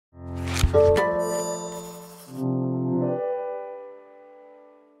The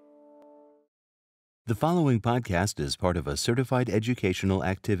following podcast is part of a certified educational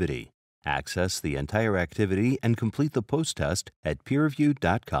activity. Access the entire activity and complete the post-test at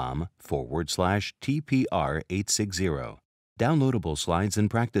peerreview.com/TPR860. Downloadable slides and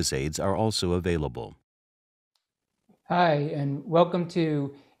practice aids are also available. Hi, and welcome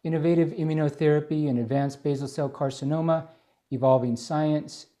to Innovative Immunotherapy and Advanced Basal Cell Carcinoma, Evolving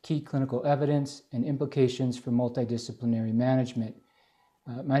Science, Key Clinical Evidence, and Implications for Multidisciplinary Management.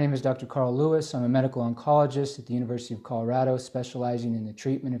 My name is Dr. Carl Lewis. I'm a medical oncologist at the University of Colorado, specializing in the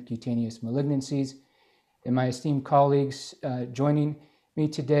treatment of cutaneous malignancies. And my esteemed colleagues joining me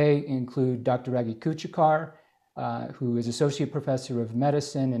today include Dr. Raghi Kuchikar, who is Associate Professor of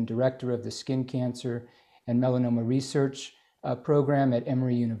Medicine and Director of the Skin Cancer and Melanoma Research Program at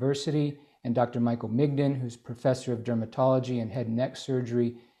Emory University, and Dr. Michael Migden, who's Professor of Dermatology and Head and Neck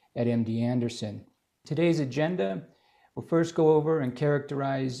Surgery at MD Anderson. Today's agenda: we'll first go over and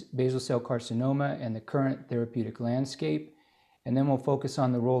characterize basal cell carcinoma and the current therapeutic landscape, and then we'll focus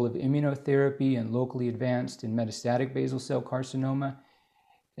on the role of immunotherapy in locally advanced and metastatic basal cell carcinoma,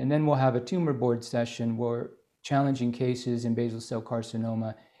 and then we'll have a tumor board session where challenging cases in basal cell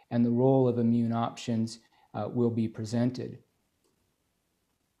carcinoma and the role of immune options will be presented.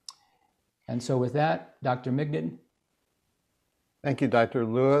 And so with that, Dr. Migden. Thank you, Dr.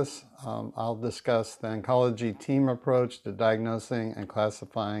 Lewis. I'll discuss the oncology team approach to diagnosing and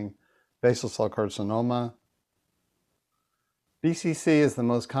classifying basal cell carcinoma. BCC is the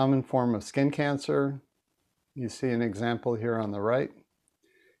most common form of skin cancer. You see an example here on the right.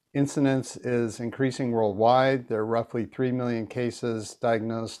 Incidence is increasing worldwide. There are roughly 3 million cases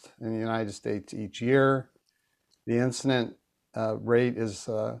diagnosed in the United States each year. The incident rate is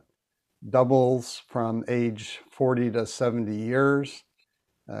doubles from age 40 to 70 years.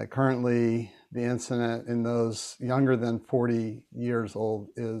 Currently, the incident in those younger than 40 years old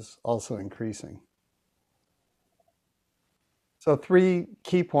is also increasing. So 3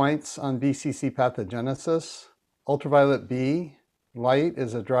 key points on BCC pathogenesis. Ultraviolet B light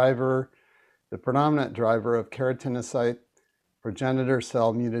is a driver, the predominant driver of keratinocyte progenitor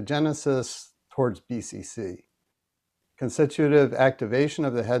cell mutagenesis towards BCC. Constitutive activation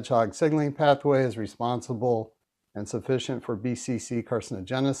of the hedgehog signaling pathway is responsible and sufficient for BCC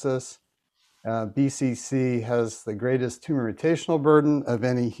carcinogenesis. BCC has the greatest tumor mutational burden of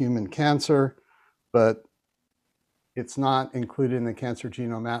any human cancer, but it's not included in the Cancer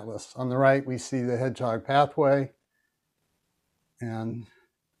Genome Atlas. On the right, we see the hedgehog pathway, and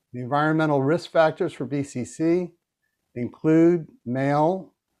the environmental risk factors for BCC include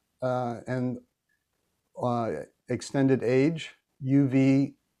male and extended age,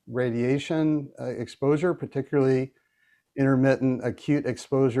 UV radiation exposure, particularly intermittent acute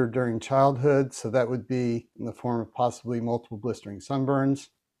exposure during childhood. So that would be in the form of possibly multiple blistering sunburns.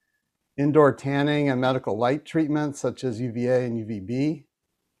 Indoor tanning and medical light treatments such as UVA and UVB,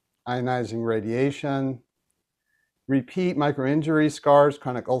 ionizing radiation, repeat microinjury scars,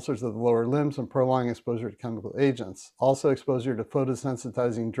 chronic ulcers of the lower limbs, and prolonged exposure to chemical agents. Also, exposure to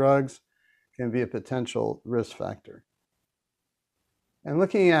photosensitizing drugs can be a potential risk factor. And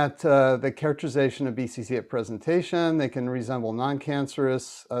looking at the characterization of BCC at presentation, they can resemble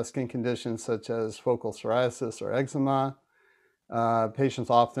non-cancerous skin conditions such as focal psoriasis or eczema. Patients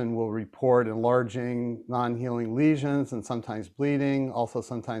often will report enlarging, non-healing lesions and sometimes bleeding, also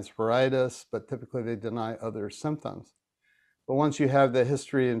sometimes pruritus, but typically they deny other symptoms. But once you have the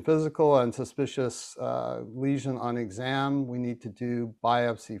history and physical and suspicious lesion on exam, we need to do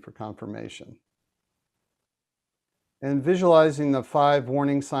biopsy for confirmation. And visualizing the 5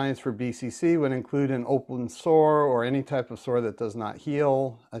 warning signs for BCC would include an open sore or any type of sore that does not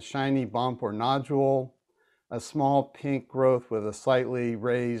heal, a shiny bump or nodule, a small pink growth with a slightly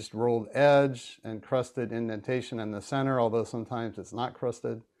raised rolled edge and crusted indentation in the center, although sometimes it's not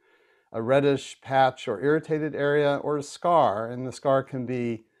crusted, a reddish patch or irritated area, or a scar. And the scar can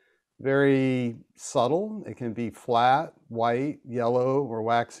be very subtle. It can be flat, white, yellow, or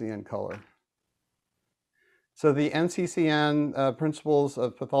waxy in color. So the NCCN principles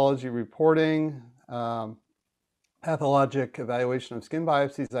of pathology reporting, pathologic evaluation of skin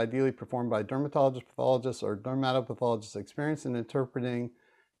biopsies ideally performed by dermatologist pathologists or dermatopathologists experienced in interpreting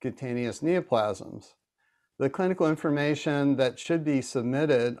cutaneous neoplasms. The clinical information that should be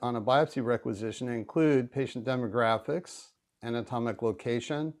submitted on a biopsy requisition include patient demographics, anatomic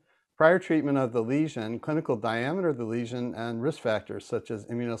location, prior treatment of the lesion, clinical diameter of the lesion, and risk factors such as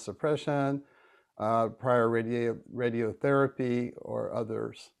immunosuppression, prior radiotherapy, or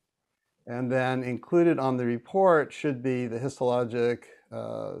others. And then included on the report should be the histologic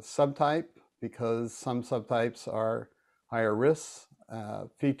subtype because some subtypes are higher risk.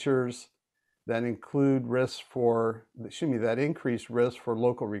 Features that include that increase risk for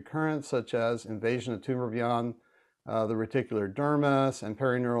local recurrence, such as invasion of tumor beyond the reticular dermis and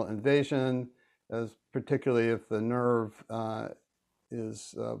perineural invasion, particularly if the nerve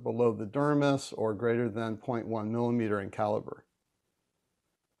is below the dermis or greater than 0.1 millimeter in caliber.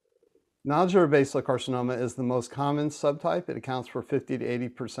 Nodular basal carcinoma is the most common subtype. It accounts for 50 to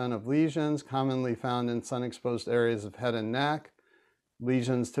 80% of lesions, commonly found in sun-exposed areas of head and neck.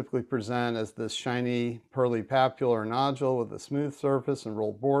 Lesions typically present as this shiny, pearly papular nodule with a smooth surface and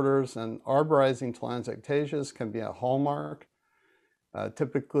rolled borders, and arborizing telangiectasias can be a hallmark.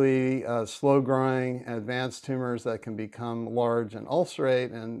 Typically slow-growing advanced tumors that can become large and ulcerate,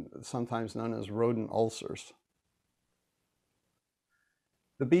 and sometimes known as rodent ulcers.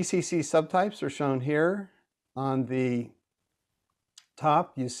 The BCC subtypes are shown here. On the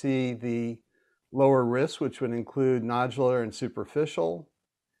top, you see the lower risk, which would include nodular and superficial,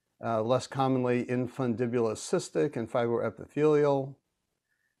 less commonly infundibulous cystic and fibroepithelial.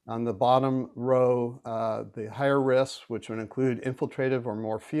 On the bottom row, the higher risk, which would include infiltrative or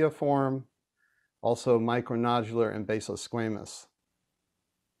morphiiform, also micronodular and basosquamous.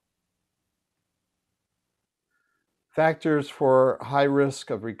 Factors for high risk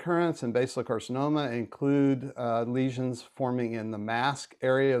of recurrence in basal carcinoma include lesions forming in the mask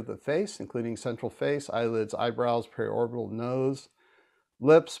area of the face, including central face, eyelids, eyebrows, periorbital nose,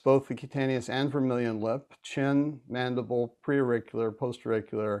 lips, both the cutaneous and vermilion lip, chin, mandible, preauricular,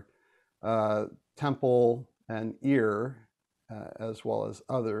 postauricular, temple, and ear, as well as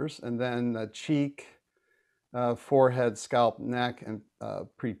others, and then cheek, forehead, scalp, neck, and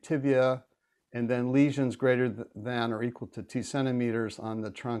pretibia, and then lesions greater than or equal to 2 centimeters on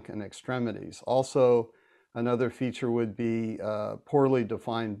the trunk and extremities. Also, another feature would be poorly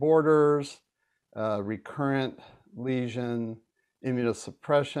defined borders, recurrent lesion,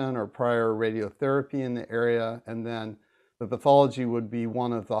 immunosuppression or prior radiotherapy in the area, and then the pathology would be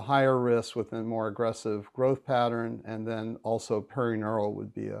one of the higher risks with a more aggressive growth pattern, and then also perineural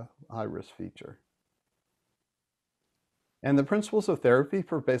would be a high-risk feature. And the principles of therapy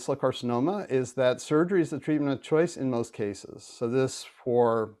for basal carcinoma is that surgery is the treatment of choice in most cases. So this,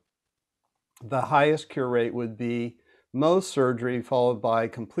 for the highest cure rate, would be Mohs surgery followed by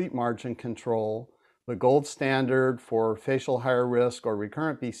complete margin control, the gold standard for facial higher risk or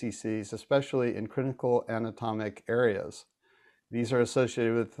recurrent BCCs, especially in critical anatomic areas. These are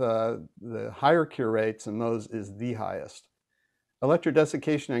associated with the higher cure rates, and Mohs is the highest.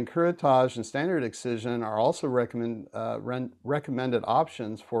 Electrodesiccation and curettage and standard excision are also recommended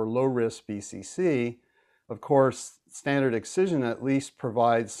options for low-risk BCC. Of course, standard excision at least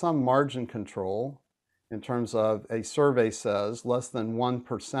provides some margin control in terms of, a survey says, less than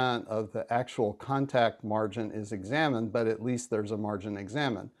 1% of the actual contact margin is examined, but at least there's a margin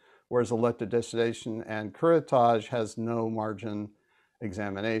examined. Whereas electrodesiccation and curettage has no margin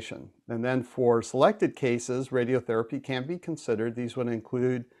examination. And then for selected cases, radiotherapy can be considered. These would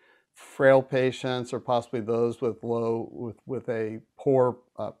include frail patients or possibly those with a poor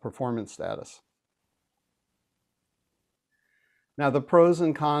performance status. Now, the pros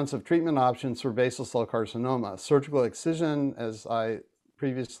and cons of treatment options for basal cell carcinoma. Surgical excision, as I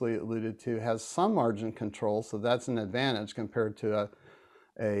previously alluded to, has some margin control, so that's an advantage compared to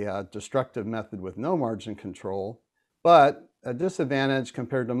a destructive method with no margin control. But a disadvantage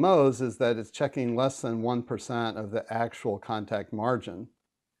compared to Mohs is that it's checking less than 1% of the actual contact margin.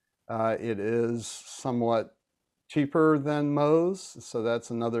 It is somewhat cheaper than Mohs, so that's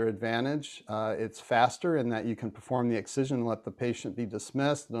another advantage. It's faster in that you can perform the excision and let the patient be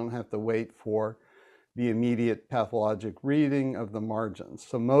dismissed. You don't have to wait for the immediate pathologic reading of the margins.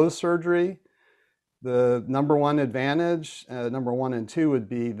 So Mohs surgery, the number one advantage, number 1 and 2 would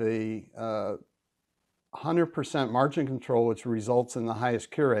be the 100% margin control, which results in the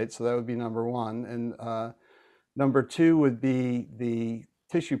highest cure rate. So that would be number 1. And number 2 would be the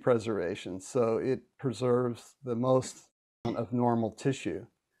tissue preservation. So it preserves the most amount of normal tissue.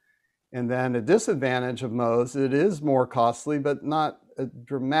 And then a disadvantage of Mohs, it is more costly, but not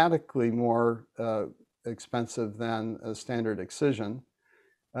dramatically more expensive than a standard excision.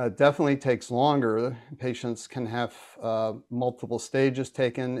 Definitely takes longer. Patients can have multiple stages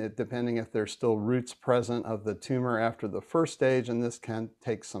taken, depending if there's still roots present of the tumor after the first stage, and this can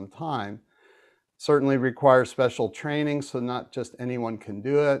take some time. Certainly requires special training, so not just anyone can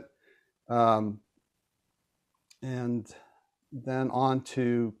do it. And then on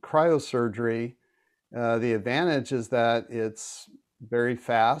to cryosurgery. The advantage is that it's very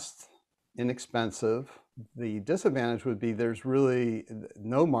fast, inexpensive, The disadvantage would be there's really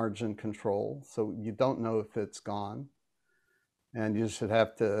no margin control, so you don't know if it's gone. And you should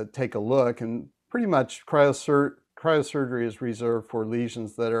have to take a look, and pretty much cryosurgery is reserved for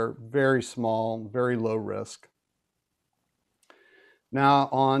lesions that are very small, very low risk. Now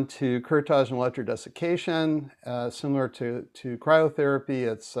on to curettage and electrodesiccation. Similar to cryotherapy,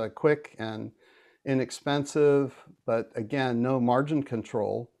 it's quick and inexpensive, but again, no margin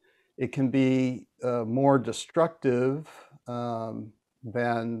control. It can be more destructive than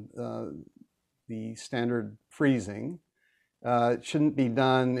the standard freezing. It shouldn't be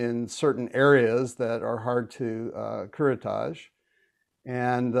done in certain areas that are hard to curettage.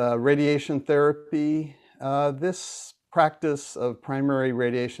 And radiation therapy, this practice of primary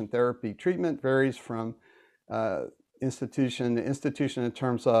radiation therapy treatment varies from institution to institution in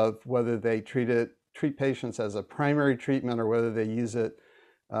terms of whether they treat patients as a primary treatment or whether they use it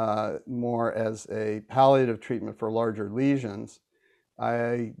more as a palliative treatment for larger lesions.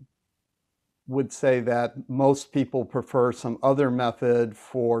 I would say that most people prefer some other method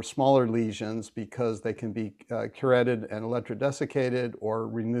for smaller lesions because they can be curetted and electrodesiccated or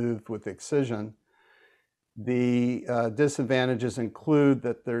removed with excision. The disadvantages include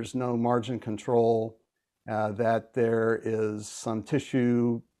that there's no margin control, that there is some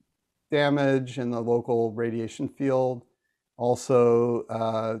tissue damage in the local radiation field.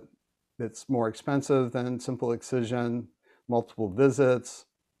 Also, it's more expensive than simple excision, multiple visits.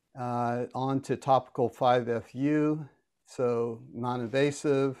 On to topical 5FU, so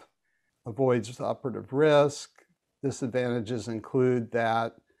non-invasive, avoids operative risk. Disadvantages include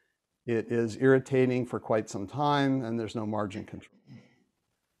that it is irritating for quite some time and there's no margin control.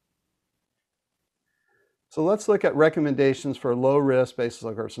 So let's look at recommendations for low-risk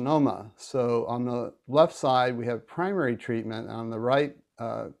basal cell carcinoma. So on the left side, we have primary treatment. On the right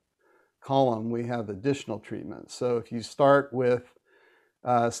column, we have additional treatment. So if you start with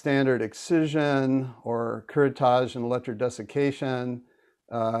standard excision or curettage and electrodesiccation,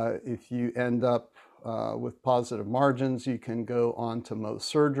 if you end up with positive margins, you can go on to Mohs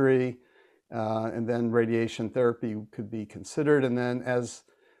surgery, and then radiation therapy could be considered. And then, as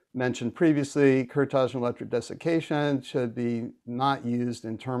mentioned previously, curettage and electrodesiccation should be not used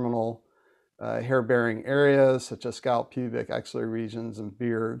in terminal hair-bearing areas such as scalp, pubic, axillary regions, and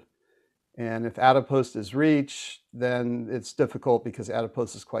beard. And if adipose is reached, then it's difficult because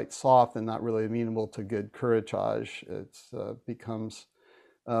adipose is quite soft and not really amenable to good curettage. It becomes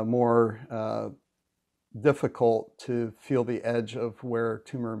more difficult to feel the edge of where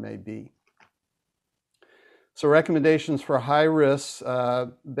tumor may be. So recommendations for high-risk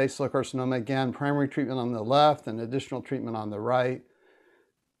basal cell carcinoma, again, primary treatment on the left and additional treatment on the right.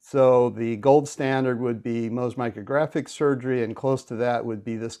 So the gold standard would be Mohs micrographic surgery, and close to that would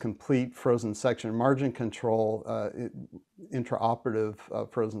be this complete frozen section margin control, intraoperative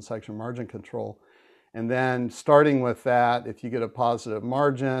frozen section margin control. And then starting with that, if you get a positive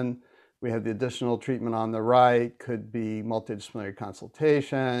margin, we have the additional treatment on the right, could be multidisciplinary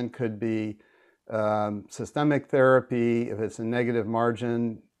consultation, could be systemic therapy. If it's a negative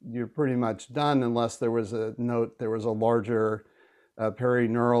margin, you're pretty much done unless there was a note, there was a larger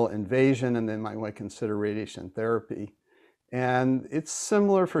perineural invasion, and they might want to consider radiation therapy. And it's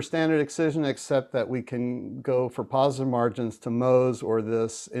similar for standard excision, except that we can go for positive margins to Mohs or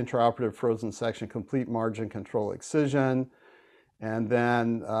this intraoperative frozen section complete margin control excision. And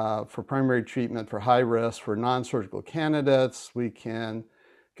then for primary treatment for high risk, for non-surgical candidates, we can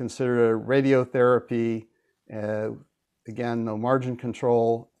consider radiotherapy, again, no margin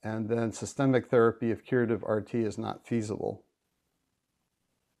control, and then systemic therapy if curative RT is not feasible.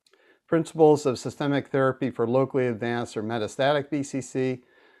 Principles of systemic therapy for locally advanced or metastatic BCC.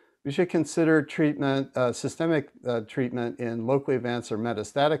 We should consider treatment, systemic treatment in locally advanced or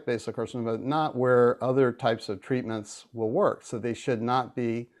metastatic basal carcinoma, but not where other types of treatments will work. So they should not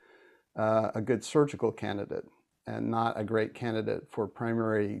be a good surgical candidate and not a great candidate for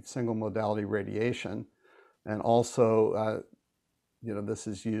primary single modality radiation. And also, this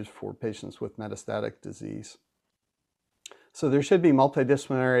is used for patients with metastatic disease. So there should be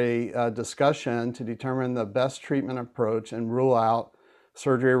multidisciplinary discussion to determine the best treatment approach and rule out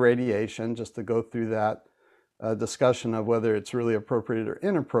surgery or radiation, just to go through that discussion of whether it's really appropriate or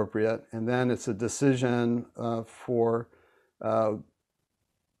inappropriate. And then it's a decision for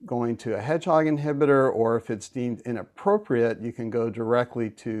going to a hedgehog inhibitor, or if it's deemed inappropriate, you can go directly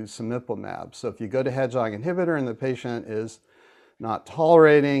to cemiplimab. So if you go to hedgehog inhibitor and the patient is not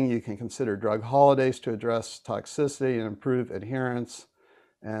tolerating, you can consider drug holidays to address toxicity and improve adherence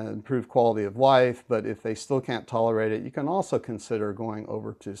and improve quality of life. But if they still can't tolerate it, you can also consider going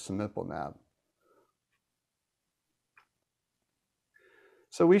over to cemiplimab.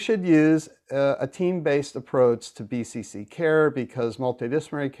 So we should use a team-based approach to BCC care because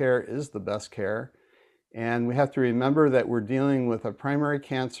multidisciplinary care is the best care. And we have to remember that we're dealing with a primary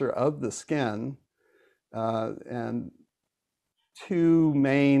cancer of the skin, and two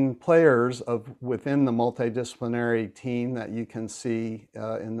main players within the multidisciplinary team that you can see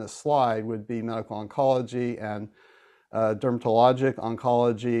in this slide would be medical oncology and dermatologic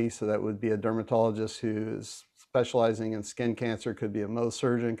oncology. So that would be a dermatologist who is specializing in skin cancer, could be a Mohs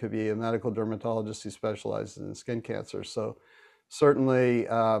surgeon, could be a medical dermatologist who specializes in skin cancer. So certainly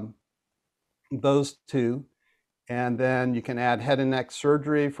those two. And then you can add head and neck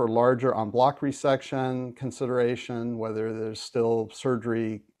surgery for larger en bloc resection consideration, whether there's still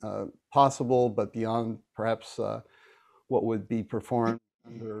surgery possible, but beyond perhaps what would be performed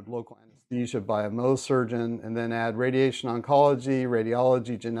under local anesthesia by a Mohs surgeon. And then add radiation oncology,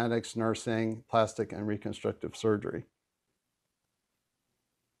 radiology, genetics, nursing, plastic and reconstructive surgery.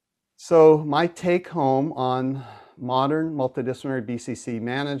 So my take home on modern multidisciplinary BCC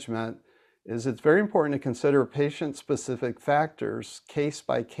management is it's very important to consider patient-specific factors case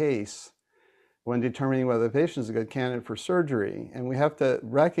by case when determining whether the patient is a good candidate for surgery. And we have to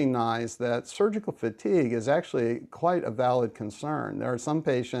recognize that surgical fatigue is actually quite a valid concern. There are some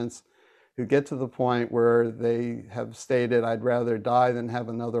patients who get to the point where they have stated, I'd rather die than have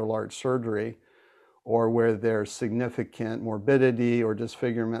another large surgery, or where there's significant morbidity or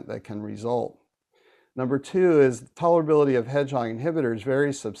disfigurement that can result. Number two is tolerability of hedgehog inhibitors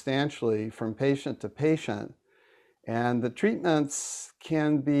varies substantially from patient to patient, and the treatments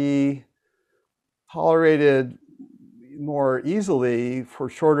can be tolerated more easily for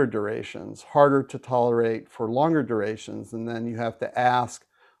shorter durations, harder to tolerate for longer durations, and then you have to ask,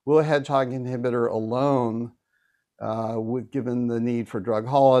 will a hedgehog inhibitor alone, given the need for drug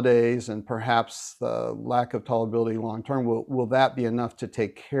holidays and perhaps the lack of tolerability long-term, will that be enough to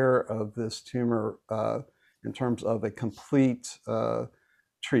take care of this tumor in terms of a complete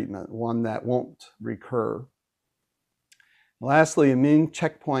treatment, one that won't recur? Lastly, immune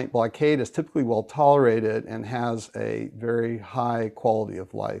checkpoint blockade is typically well tolerated and has a very high quality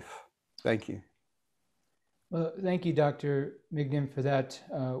of life. Thank you. Well, thank you, Dr. Migden, for that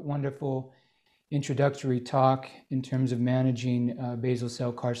wonderful introductory talk in terms of managing basal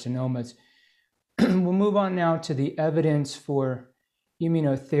cell carcinomas. We'll move on now to the evidence for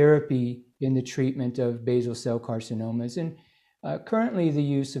immunotherapy in the treatment of basal cell carcinomas. And currently the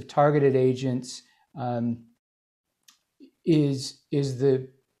use of targeted agents is the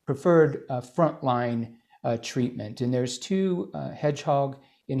preferred frontline treatment. And there's two hedgehog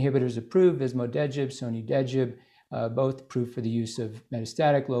inhibitors approved, vismodegib, sonidegib, both approved for the use of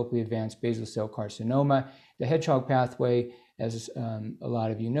metastatic locally advanced basal cell carcinoma. The hedgehog pathway, as a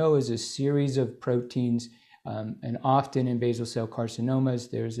lot of you know, is a series of proteins, and often in basal cell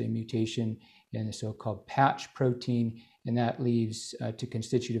carcinomas, there's a mutation in the so-called patch protein, and that leads to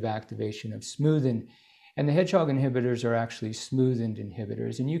constitutive activation of smoothen. And the hedgehog inhibitors are actually smoothened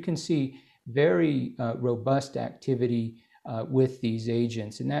inhibitors, and you can see very robust activity with these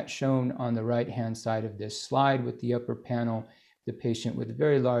agents, and that's shown on the right-hand side of this slide with the upper panel, the patient with a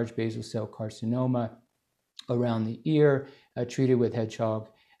very large basal cell carcinoma around the ear, treated with hedgehog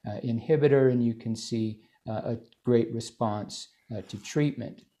inhibitor, and you can see a great response to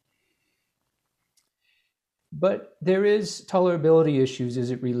treatment. But there is tolerability issues as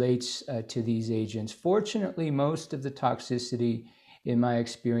it relates to these agents. Fortunately, most of the toxicity in my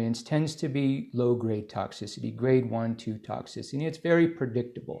experience tends to be low-grade toxicity, grade 1, 2 toxicity. It's very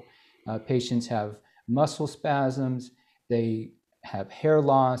predictable. Patients have muscle spasms, they have hair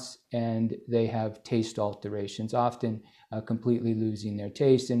loss, and they have taste alterations, often completely losing their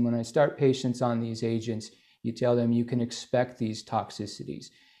taste. And when I start patients on these agents, you tell them you can expect these toxicities.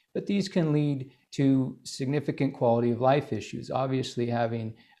 But these can lead to significant quality of life issues. Obviously,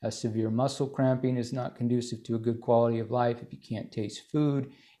 having a severe muscle cramping is not conducive to a good quality of life. If you can't taste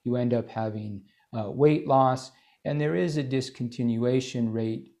food, you end up having weight loss, and there is a discontinuation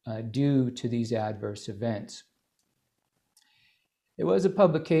rate due to these adverse events. There was a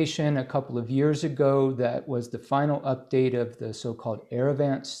publication a couple of years ago that was the final update of the so-called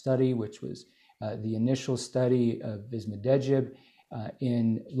ARAVANT study, which was the initial study of vismodegib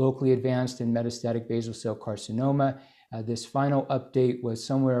in locally advanced and metastatic basal cell carcinoma. This final update was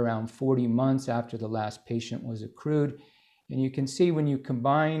somewhere around 40 months after the last patient was accrued. And you can see when you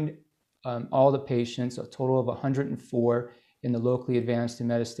combine all the patients, a total of 104 in the locally advanced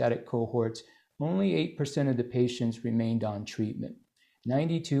and metastatic cohorts, only 8% of the patients remained on treatment.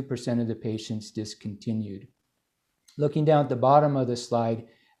 92% of the patients discontinued. Looking down at the bottom of the slide,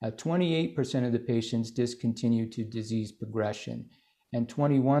 28% of the patients discontinued to disease progression. and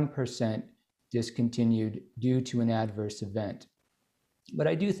 21% discontinued due to an adverse event. But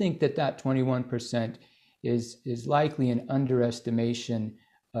I do think that that 21% is likely an underestimation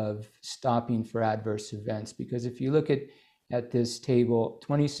of stopping for adverse events, because if you look at this table,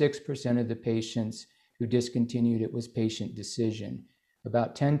 26% of the patients who discontinued, it was patient decision.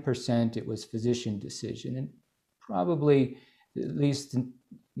 About 10% it was physician decision, and probably, at least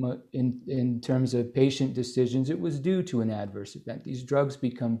in terms of patient decisions, it was due to an adverse event. These drugs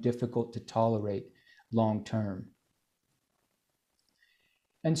become difficult to tolerate long term.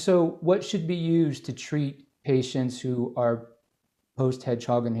 And so what should be used to treat patients who are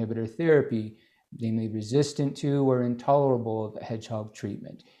post-hedgehog inhibitor therapy, namely resistant to or intolerable of hedgehog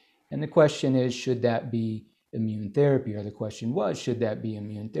treatment? And the question is, should that be immune therapy? Or the question was, should that be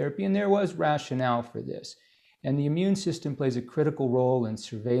immune therapy? And there was rationale for this. And the immune system plays a critical role in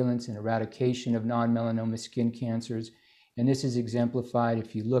surveillance and eradication of non-melanoma skin cancers. And this is exemplified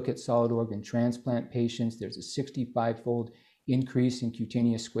if you look at solid organ transplant patients. There's a 65-fold increase in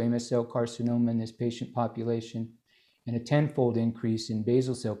cutaneous squamous cell carcinoma in this patient population, and a 10-fold increase in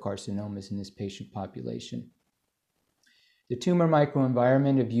basal cell carcinomas in this patient population. The tumor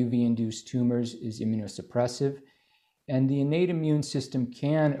microenvironment of UV-induced tumors is immunosuppressive, and the innate immune system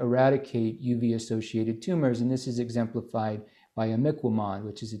can eradicate UV-associated tumors, and this is exemplified by imiquimod,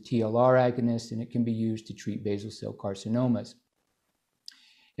 which is a TLR agonist, and it can be used to treat basal cell carcinomas.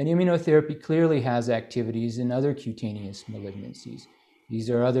 And immunotherapy clearly has activities in other cutaneous malignancies. These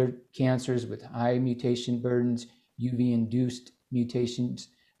are other cancers with high mutation burdens, UV-induced mutations,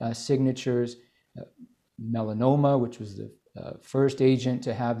 signatures, melanoma, which was the first agent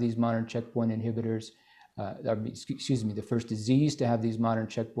to have these modern checkpoint inhibitors, the first disease to have these modern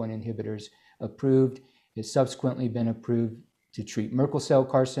checkpoint inhibitors approved. It's subsequently been approved to treat Merkel cell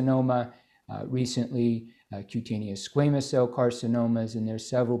carcinoma, recently cutaneous squamous cell carcinomas, and there's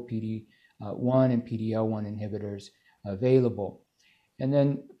several PD-1 and PD-L1 inhibitors available. And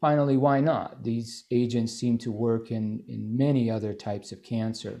then finally, why not? These agents seem to work in many other types of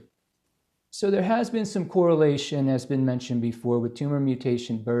cancer. So there has been some correlation, as been mentioned before, with tumor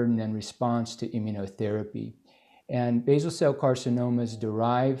mutation burden and response to immunotherapy. And basal cell carcinomas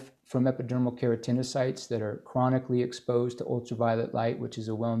derive from epidermal keratinocytes that are chronically exposed to ultraviolet light, which is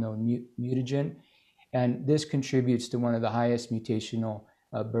a well-known mutagen. And this contributes to one of the highest mutational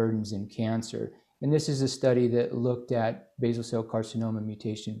burdens in cancer. And this is a study that looked at basal cell carcinoma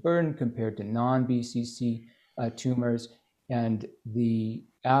mutation burden compared to non-BCC tumors. And the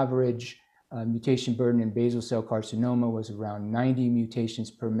average mutation burden in basal cell carcinoma was around 90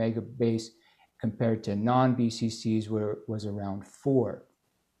 mutations per megabase, compared to non-BCCs, where it was around 4.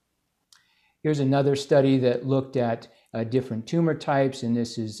 Here's another study that looked at different tumor types, and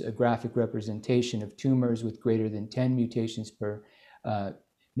this is a graphic representation of tumors with greater than 10 mutations per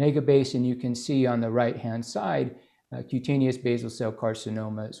megabase, and you can see on the right-hand side, cutaneous basal cell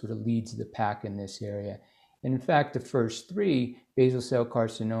carcinoma sort of leads the pack in this area. And in fact, the first 3, basal cell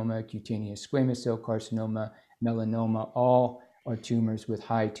carcinoma, cutaneous squamous cell carcinoma, melanoma, all are tumors with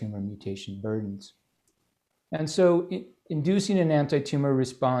high tumor mutation burdens. And so inducing an anti-tumor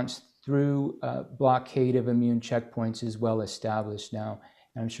response through blockade of immune checkpoints is well established now.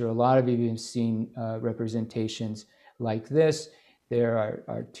 I'm sure a lot of you have seen representations like this. There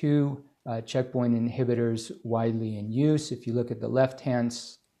are 2 checkpoint inhibitors widely in use. If you look at the left-hand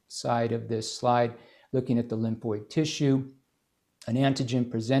side of this slide, looking at the lymphoid tissue, an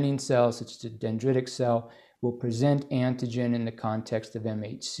antigen-presenting cell, such as a dendritic cell, will present antigen in the context of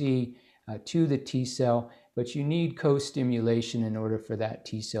MHC to the T cell, but you need co-stimulation in order for that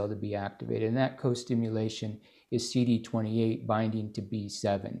T cell to be activated. And that co-stimulation is CD28 binding to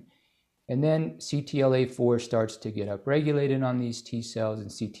B7. And then CTLA4 starts to get upregulated on these T cells, and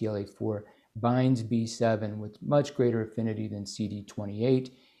CTLA4 binds B7 with much greater affinity than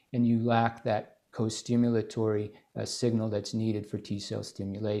CD28, and you lack that co-stimulatory signal that's needed for T cell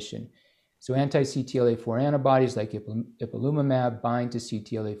stimulation. So anti-CTLA4 antibodies like ipilimumab bind to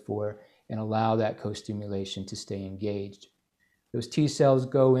CTLA4 and allow that co-stimulation to stay engaged. Those T cells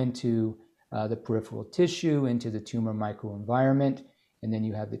go into the peripheral tissue, into the tumor microenvironment, and then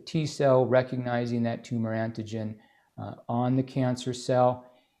you have the T cell recognizing that tumor antigen on the cancer cell,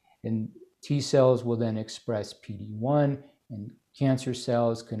 and T cells will then express PD-1, and cancer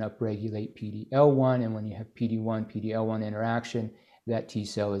cells can upregulate PD-L1, and when you have PD-1, PD-L1 interaction, that T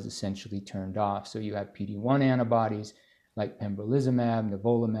cell is essentially turned off. So you have PD-1 antibodies like pembrolizumab,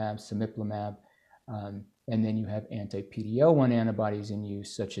 nivolumab, cemiplimab, and then you have anti-PD-L1 antibodies in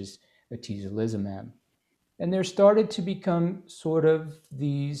use, such as atezolizumab. And there started to become sort of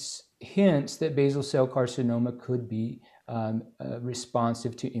these hints that basal cell carcinoma could be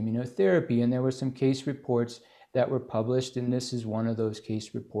responsive to immunotherapy. And there were some case reports that were published, and this is one of those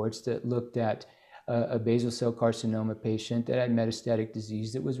case reports that looked at a basal cell carcinoma patient that had metastatic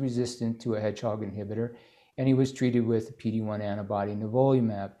disease that was resistant to a hedgehog inhibitor, and he was treated with a PD-1 antibody,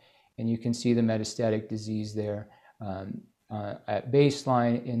 nivolumab. And you can see the metastatic disease there at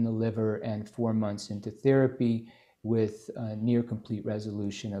baseline in the liver and 4 months into therapy with near complete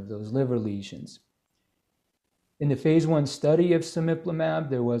resolution of those liver lesions. In the phase 1 study of cemiplimab,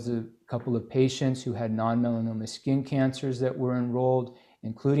 there was a couple of patients who had non-melanoma skin cancers that were enrolled,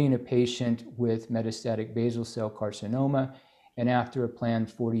 including a patient with metastatic basal cell carcinoma. And after a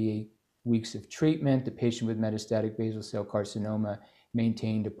planned 48 weeks of treatment, the patient with metastatic basal cell carcinoma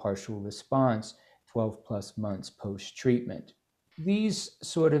maintained a partial response 12 plus months post-treatment. These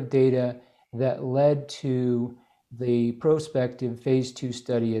sort of data that led to the prospective phase 2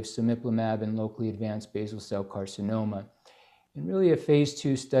 study of cemiplimab in locally advanced basal cell carcinoma. And really a phase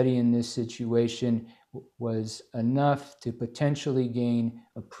 2 study in this situation was enough to potentially gain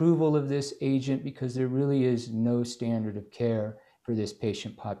approval of this agent because there really is no standard of care for this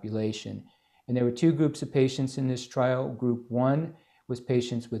patient population. And there were two groups of patients in this trial. Group 1 was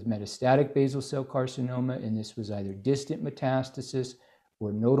patients with metastatic basal cell carcinoma, and this was either distant metastasis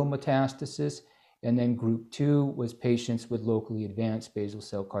or nodal metastasis. And then group 2 was patients with locally advanced basal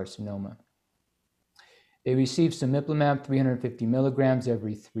cell carcinoma. They received cemiplimab 350 milligrams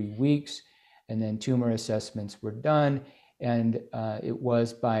every 3 weeks, and then tumor assessments were done, and it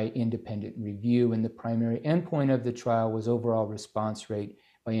was by independent review. And the primary endpoint of the trial was overall response rate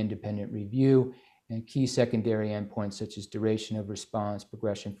by independent review, and key secondary endpoints such as duration of response,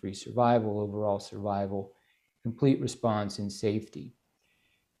 progression-free survival, overall survival, complete response, and safety.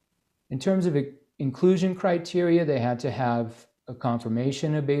 In terms of inclusion criteria, they had to have a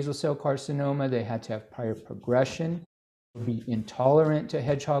confirmation of basal cell carcinoma, they had to have prior progression, be intolerant to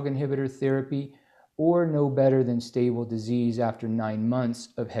hedgehog inhibitor therapy, or no better than stable disease after 9 months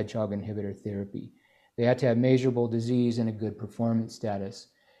of hedgehog inhibitor therapy. They had to have measurable disease and a good performance status.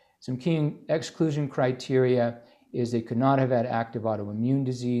 Some key exclusion criteria is they could not have had active autoimmune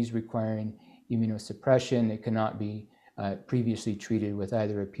disease requiring immunosuppression. They could not be previously treated with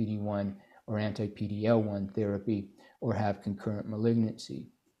either a PD-1 or anti-PD-L1 therapy or have concurrent malignancy.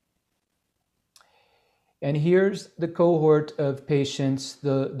 And here's the cohort of patients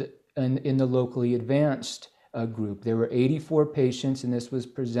in the locally advanced group. There were 84 patients, and this was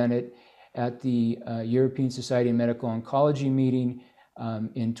presented at the European Society of Medical Oncology meeting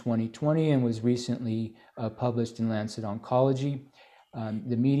in 2020 and was recently published in Lancet Oncology.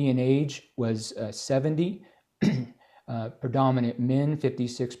 The median age was 70, predominant men,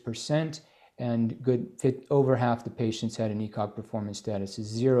 56%, and over half the patients had an ECOG performance status of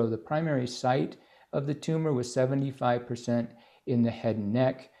 0. The primary site of the tumor was 75% in the head and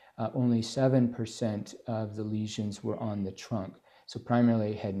neck. Only 7% of the lesions were on the trunk. So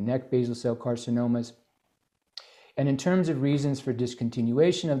primarily head and neck basal cell carcinomas. And in terms of reasons for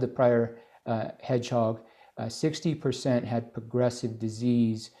discontinuation of the prior hedgehog, 60% had progressive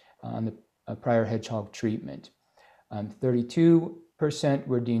disease on the prior hedgehog treatment. 32%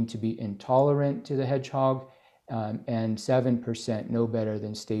 were deemed to be intolerant to the hedgehog, and 7% no better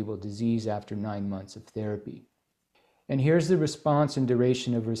than stable disease after 9 months of therapy. And here's the response and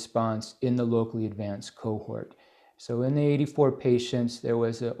duration of response in the locally advanced cohort. So in the 84 patients, there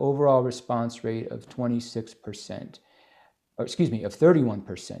was an overall response rate of 26%, or excuse me, of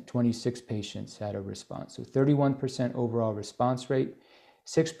 31%. 26 patients had a response. So 31% overall response rate.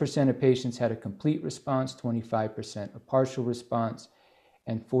 6% of patients had a complete response, 25% a partial response,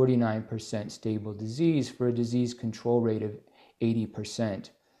 and 49% stable disease for a disease control rate of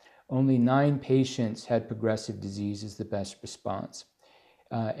 80%. Only 9 patients had progressive disease as the best response.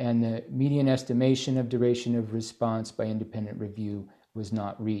 And the median estimation of duration of response by independent review was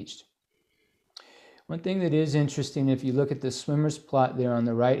not reached. One thing that is interesting, if you look at the swimmer's plot there on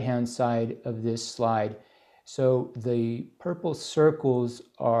the right-hand side of this slide, so the purple circles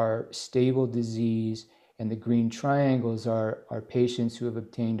are stable disease and the green triangles are patients who have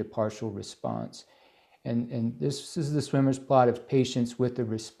obtained a partial response. And this is the swimmer's plot of patients with a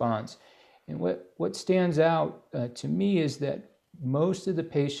response. And what stands out to me is that most of the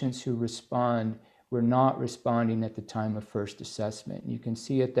patients who respond were not responding at the time of first assessment. You can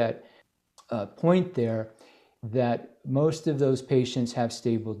see at that point there that most of those patients have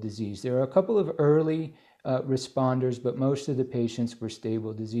stable disease. There are a couple of early responders, but most of the patients were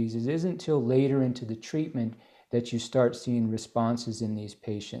stable disease. It isn't until later into the treatment that you start seeing responses in these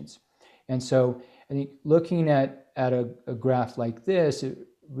patients. And so I think looking at a graph like this, it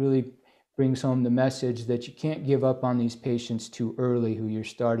really brings home the message that you can't give up on these patients too early who you're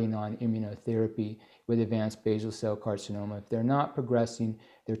starting on immunotherapy with advanced basal cell carcinoma. If they're not progressing,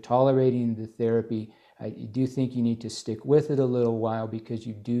 they're tolerating the therapy, I do think you need to stick with it a little while because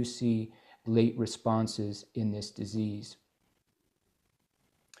you do see late responses in this disease.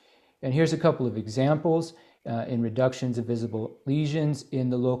 And here's a couple of examples in reductions of visible lesions in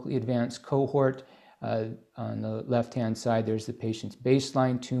the locally advanced cohort. On the left-hand side, there's the patient's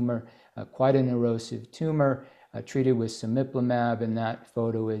baseline tumor, quite an erosive tumor, treated with cemiplimab, and that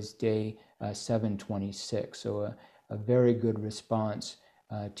photo is day 726. So a very good response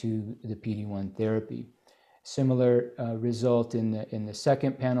to the PD-1 therapy. Similar result in the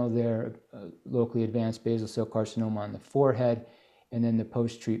second panel there, locally advanced basal cell carcinoma on the forehead, and then the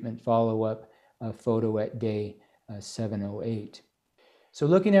post-treatment follow-up photo at day 708. So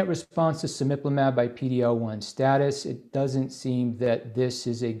looking at response to cemiplimab by PD-L1 status, it doesn't seem that this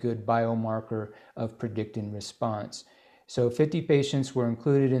is a good biomarker of predicting response. So 50 patients were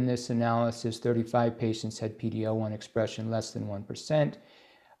included in this analysis. 35 patients had PD-L1 expression less than 1%.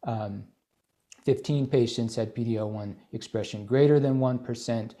 15 patients had PD-L1 expression greater than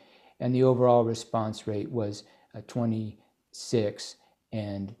 1%, and the overall response rate was 26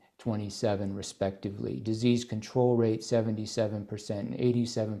 and 27 respectively. Disease control rate 77% and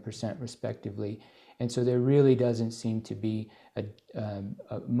 87% respectively. And so there really doesn't seem to be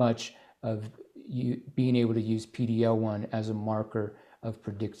much of being able to use PD-L1 as a marker of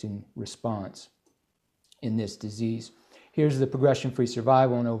predicting response in this disease. Here's the progression-free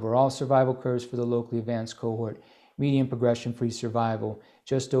survival and overall survival curves for the locally advanced cohort. Median progression-free survival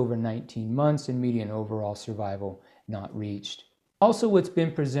just over 19 months and median overall survival not reached. Also, what's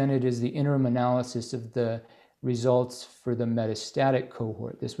been presented is the interim analysis of the results for the metastatic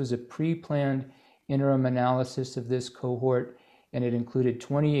cohort. This was a pre-planned interim analysis of this cohort, and it included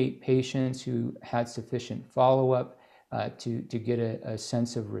 28 patients who had sufficient follow-up to get a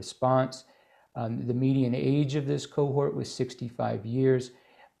sense of response. The median age of this cohort was 65 years.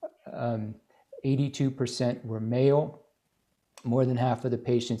 82% were male. More than half of the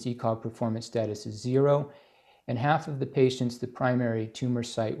patients' ECOG performance status is 0. And half of the patients, the primary tumor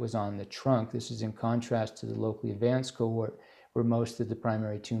site was on the trunk. This is in contrast to the locally advanced cohort, where most of the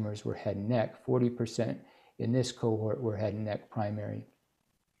primary tumors were head and neck. 40% in this cohort were head and neck primary.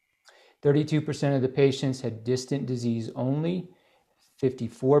 32% of the patients had distant disease only,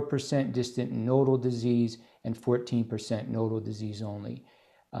 54% distant nodal disease, and 14% nodal disease only.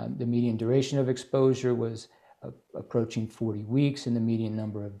 The median duration of exposure was approaching 40 weeks, and the median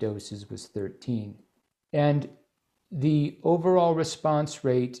number of doses was 13. And the overall response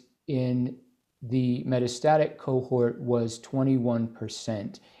rate in the metastatic cohort was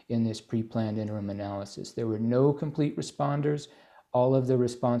 21% in this pre-planned interim analysis. There were no complete responders. All of the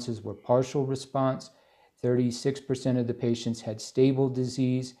responses were partial response. 36% of the patients had stable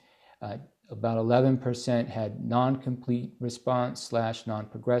disease. About 11% had non-complete response /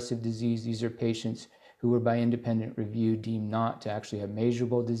 non-progressive disease. These are patients who were by independent review deemed not to actually have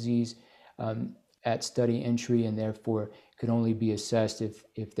measurable disease at study entry, and therefore could only be assessed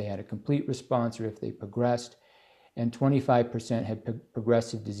if they had a complete response or if they progressed. And 25% had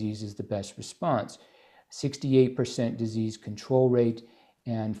progressive disease as the best response. 68% disease control rate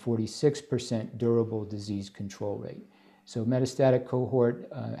and 46% durable disease control rate. So metastatic cohort,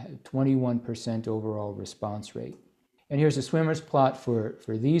 21% overall response rate. And here's a swimmer's plot for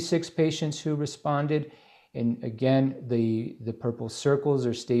these 6 patients who responded. And again, the purple circles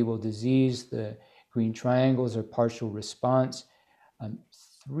are stable disease. The green triangles are partial response.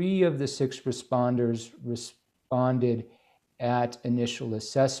 3 of the 6 responders responded at initial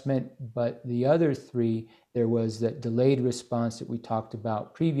assessment, but the other 3, there was that delayed response that we talked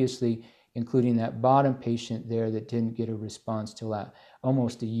about previously, including that bottom patient there that didn't get a response till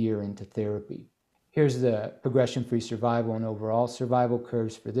almost a year into therapy. Here's the progression-free survival and overall survival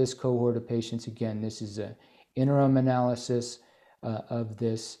curves for this cohort of patients. Again, this is an interim analysis of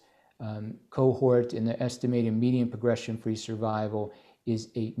this cohort, and the estimated median progression-free survival is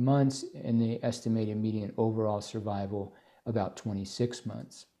 8 months, and the estimated median overall survival about 26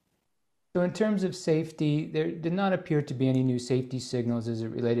 months. So in terms of safety, there did not appear to be any new safety signals as it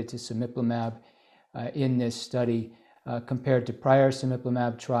related to cemiplimab in this study compared to prior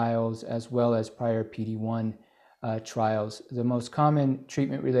cemiplimab trials as well as prior PD-1 trials. The most common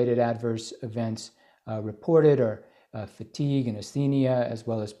treatment-related adverse events reported are fatigue and asthenia as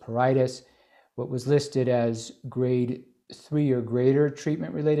well as pruritus. What was listed as grade 3 or greater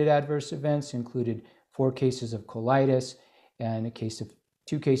treatment-related adverse events included 4 cases of colitis and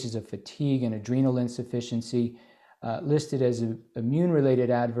 2 cases of fatigue and adrenal insufficiency. listed as immune-related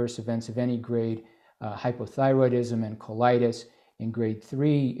adverse events of any grade, hypothyroidism and colitis. In grade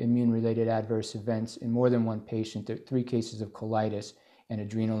 3, immune-related adverse events in more than one patient. There are 3 cases of colitis and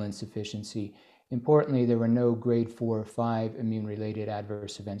adrenal insufficiency. Importantly, there were no grade 4 or 5 immune-related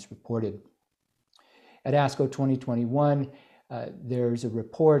adverse events reported. At ASCO 2021, there's a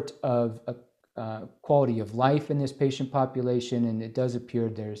report of quality of life in this patient population, and it does appear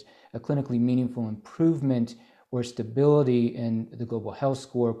there's a clinically meaningful improvement or stability in the global health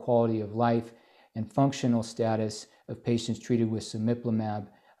score, quality of life, and functional status of patients treated with cemiplimab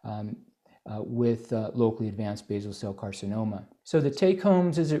with locally advanced basal cell carcinoma. So the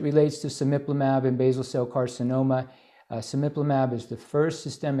take-homes as it relates to cemiplimab and basal cell carcinoma, cemiplimab is the first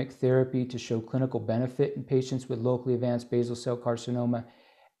systemic therapy to show clinical benefit in patients with locally advanced basal cell carcinoma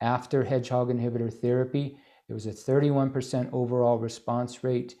after hedgehog inhibitor therapy. There was a 31% overall response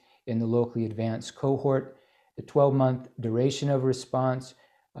rate in the locally advanced cohort. The 12-month duration of response,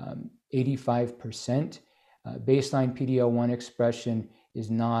 85%. Baseline PD-L1 expression does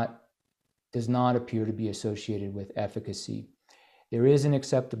not appear to be associated with efficacy. There is an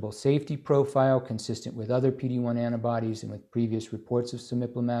acceptable safety profile consistent with other PD-1 antibodies and with previous reports of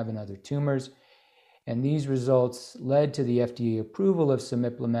cemiplimab in other tumors. And these results led to the FDA approval of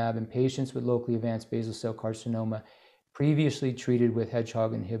cemiplimab in patients with locally advanced basal cell carcinoma previously treated with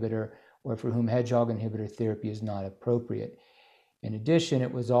hedgehog inhibitor or for whom hedgehog inhibitor therapy is not appropriate. In addition,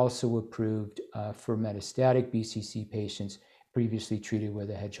 it was also approved for metastatic BCC patients previously treated with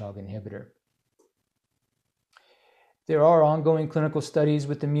a hedgehog inhibitor. There are ongoing clinical studies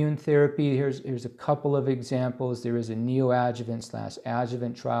with immune therapy. Here's a couple of examples. There is a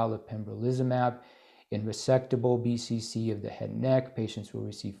neoadjuvant/adjuvant trial of pembrolizumab in resectable BCC of the head and neck. Patients will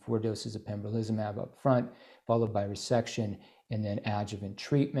receive 4 doses of pembrolizumab up front, followed by resection and then adjuvant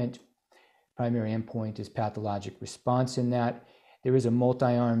treatment. Primary endpoint is pathologic response in that. There is a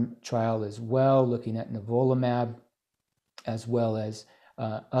multi-arm trial as well, looking at nivolumab as well as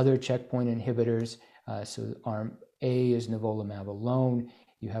other checkpoint inhibitors. So arm A is nivolumab alone.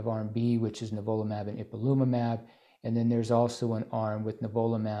 You have arm B, which is nivolumab and ipilimumab. And then there's also an arm with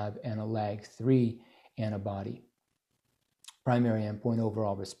nivolumab and a LAG-3 antibody. Primary endpoint,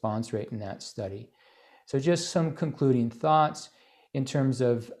 overall response rate in that study. So just some concluding thoughts in terms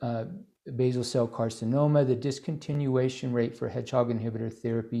of basal cell carcinoma. The discontinuation rate for hedgehog inhibitor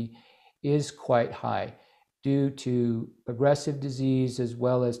therapy is quite high due to progressive disease as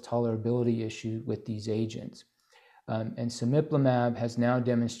well as tolerability issues with these agents. And cemiplimab has now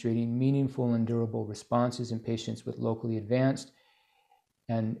demonstrated meaningful and durable responses in patients with locally advanced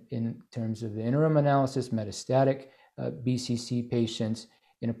and in terms of the interim analysis, metastatic BCC patients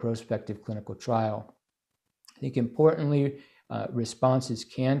in a prospective clinical trial. I think importantly, responses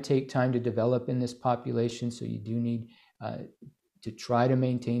can take time to develop in this population, so you do need to try to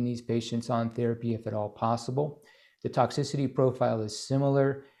maintain these patients on therapy if at all possible. The toxicity profile is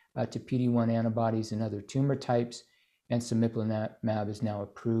similar to PD-1 antibodies in other tumor types, and cemiplimab is now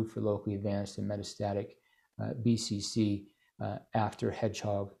approved for locally advanced and metastatic BCC after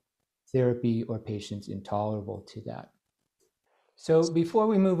hedgehog therapy or patients intolerable to that. So before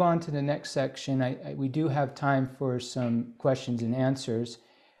we move on to the next section, we do have time for some questions and answers.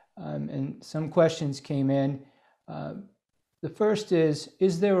 And some questions came in. The first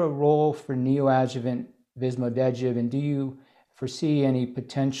is there a role for neoadjuvant vismodegib, and do you foresee any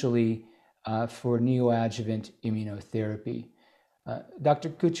potentially for neoadjuvant immunotherapy? Dr.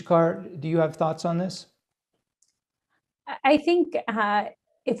 Kuchikar, do you have thoughts on this? I think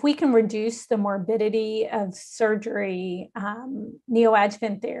if we can reduce the morbidity of surgery,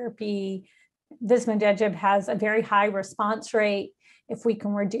 neoadjuvant therapy, vismodegib has a very high response rate. If we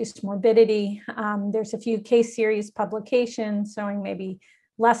can reduce morbidity, there's a few case series publications showing maybe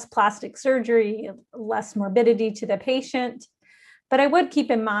less plastic surgery, less morbidity to the patient. But I would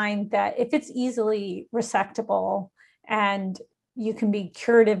keep in mind that if it's easily resectable and you can be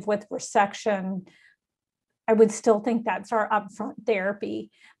curative with resection, I would still think that's our upfront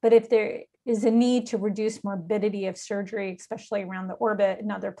therapy. But if there is a need to reduce morbidity of surgery, especially around the orbit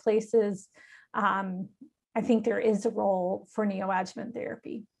and other places, I think there is a role for neoadjuvant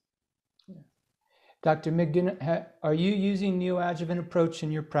therapy. Dr. Migden, are you using neoadjuvant approach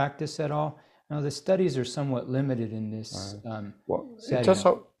in your practice at all? Now, the studies are somewhat limited in this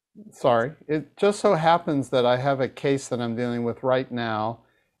setting. It just so happens that I have a case that I'm dealing with right now.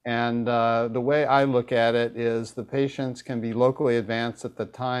 And the way I look at it is the patients can be locally advanced at the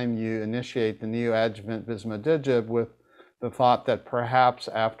time you initiate the neoadjuvant vismodegib, with the thought that perhaps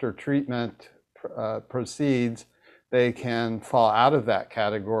after treatment proceeds, they can fall out of that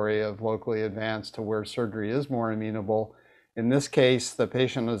category of locally advanced to where surgery is more amenable. In this case, the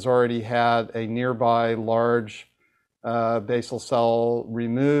patient has already had a nearby large basal cell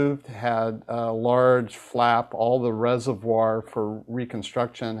removed, had a large flap. All the reservoir for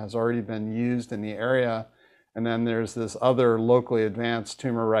reconstruction has already been used in the area. And then there's this other locally advanced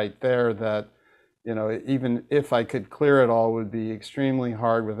tumor right there that, you know, even if I could clear it all, would be extremely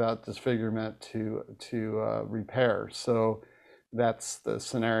hard without disfigurement to repair. So that's the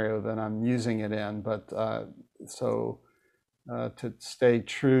scenario that I'm using it in. But to stay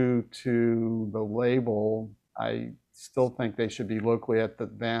true to the label, I still think they should be locally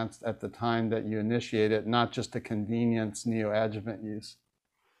advanced at the time that you initiate it, not just a convenience neoadjuvant use.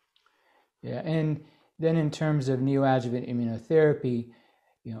 Yeah, and then in terms of neoadjuvant immunotherapy,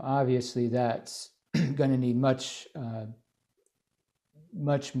 you know, obviously that's going to need much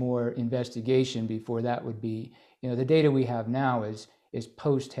more investigation before that would be, you know, the data we have now is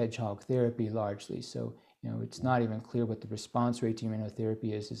post-hedgehog therapy largely. So, you know, it's not even clear what the response rate to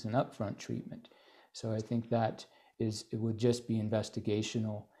immunotherapy is as an upfront treatment. So I think that it would just be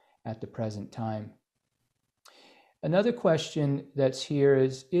investigational at the present time. Another question that's here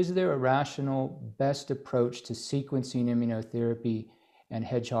is there a rational best approach to sequencing immunotherapy and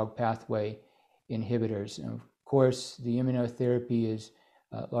hedgehog pathway inhibitors? And of course, the immunotherapy is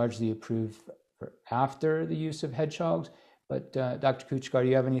largely approved for after the use of hedgehogs, but Dr. Kuchkar, do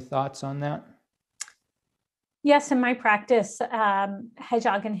you have any thoughts on that? Yes, in my practice,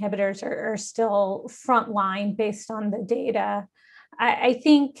 hedgehog inhibitors are still frontline based on the data. I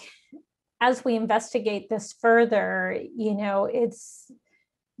think as we investigate this further, you know,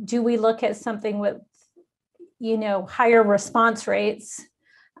 do we look at something with, you know, higher response rates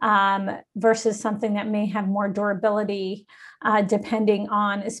versus something that may have more durability, depending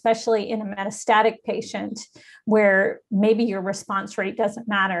on, especially in a metastatic patient where maybe your response rate doesn't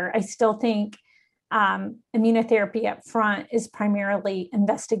matter. I still think immunotherapy up front is primarily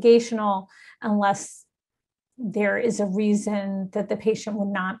investigational unless there is a reason that the patient would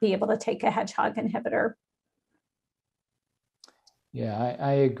not be able to take a hedgehog inhibitor. Yeah,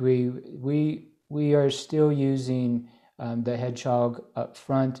 I agree. We are still using the hedgehog up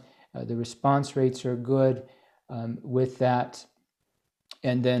front. The response rates are good with that.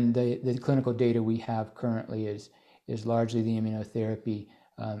 And then the clinical data we have currently is largely the immunotherapy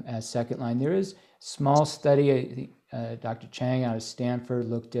as second line. There is small study, Dr. Chang out of Stanford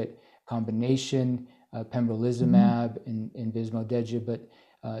looked at combination pembrolizumab and vismodegib,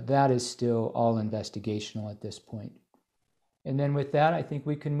 but that is still all investigational at this point. And then with that, I think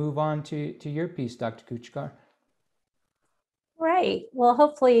we can move on to your piece, Dr. Kuchkar. Right. Well,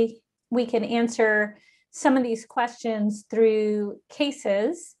 hopefully we can answer some of these questions through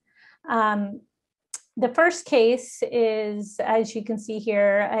cases. The first case is, as you can see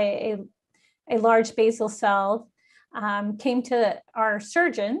here, a large basal cell came to our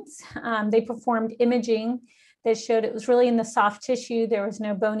surgeons. They performed imaging that showed it was really in the soft tissue. There was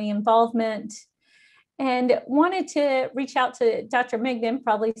no bony involvement, and wanted to reach out to Dr. Migden,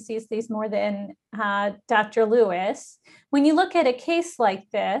 probably sees these more than Dr. Lewis. When you look at a case like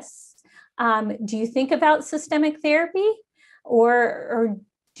this, do you think about systemic therapy or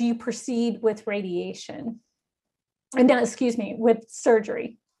do you proceed with radiation? And no, excuse me, with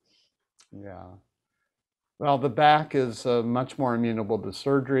surgery? Yeah. Well, the back is much more amenable to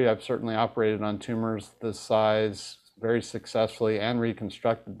surgery. I've certainly operated on tumors this size very successfully and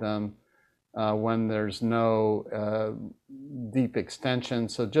reconstructed them when there's no deep extension.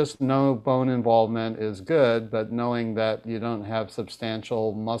 So just no bone involvement is good, but knowing that you don't have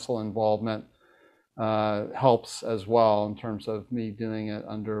substantial muscle involvement helps as well in terms of me doing it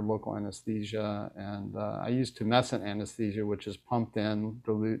under local anesthesia. And I use tumescent anesthesia, which is pumped in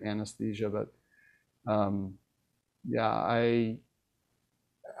dilute anesthesia. But yeah, I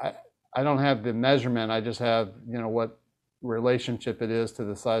don't have the measurement. I just have, you know, what relationship it is to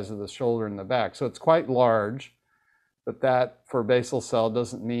the size of the shoulder and the back. So it's quite large, but that for basal cell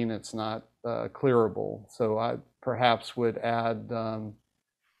doesn't mean it's not clearable. So I perhaps would add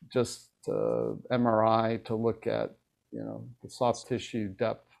just MRI to look at, you know, the soft tissue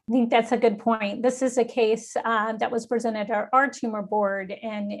depth. I think that's a good point. This is a case that was presented at our tumor board,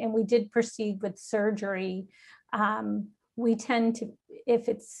 and we did proceed with surgery. We tend to, if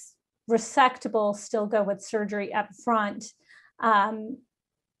it's resectable, still go with surgery up front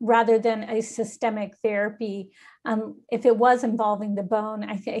rather than a systemic therapy. If it was involving the bone,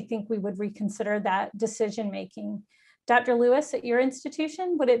 I think we would reconsider that decision making. Dr. Lewis, at your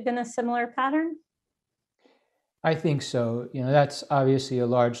institution, would it have been a similar pattern? I think so. That's obviously a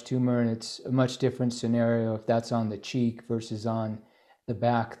large tumor, and it's a much different scenario if that's on the cheek versus on the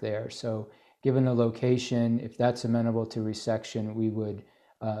back there. So given the location, if that's amenable to resection, we would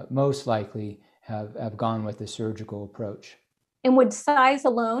most likely have gone with the surgical approach. And would size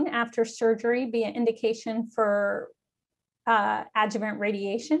alone after surgery be an indication for adjuvant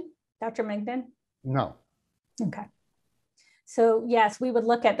radiation, Dr. Migden? No. Okay. So yes, we would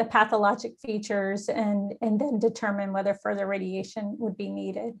look at the pathologic features and then determine whether further radiation would be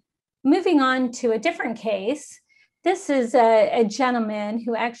needed. Moving on to a different case. This is a gentleman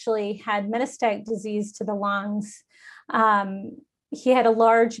who actually had metastatic disease to the lungs. He had a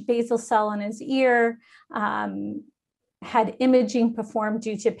large basal cell in his ear, had imaging performed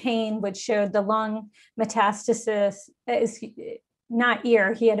due to pain, which showed the lung metastasis, not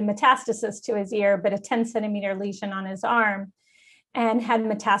ear, he had a metastasis to his ear, but a 10-centimeter lesion on his arm, and had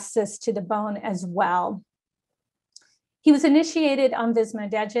metastasis to the bone as well. He was initiated on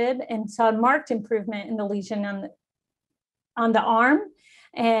vismodegib and saw a marked improvement in the lesion on the arm,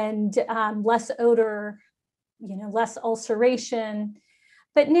 and less odor, less ulceration.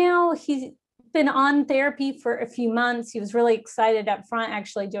 But now he's been on therapy for a few months. He was really excited up front,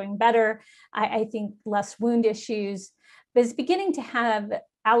 actually doing better. I think less wound issues, but is beginning to have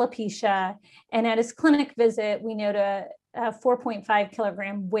alopecia. And at his clinic visit, we note a 4.5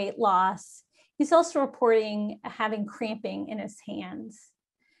 kilogram weight loss. He's also reporting having cramping in his hands.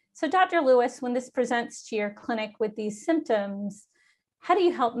 So Dr. Lewis, when this presents to your clinic with these symptoms, how do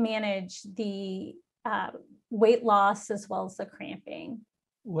you help manage the weight loss as well as the cramping?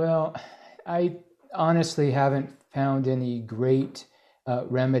 Well, I honestly haven't found any great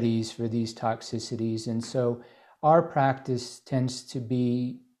remedies for these toxicities. And so our practice tends to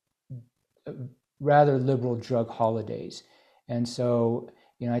be rather liberal drug holidays. And so,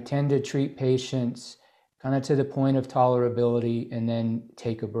 I tend to treat patients kind of to the point of tolerability and then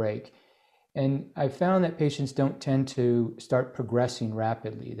take a break. And I found that patients don't tend to start progressing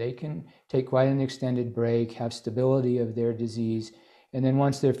rapidly. They can take quite an extended break, have stability of their disease, and then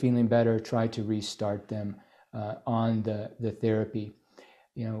once they're feeling better, try to restart them on the therapy.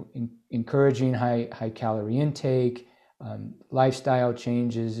 Encouraging high calorie intake, lifestyle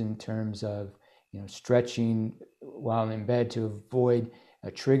changes in terms of stretching while in bed to avoid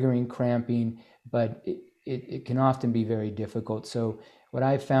triggering cramping, but it can often be very difficult. So what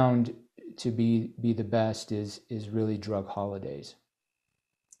I found to be the best is really drug holidays.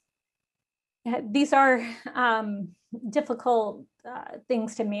 These are difficult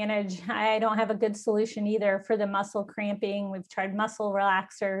things to manage. I don't have a good solution either for the muscle cramping. We've tried muscle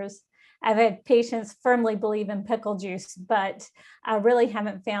relaxers. I've had patients firmly believe in pickle juice, but I really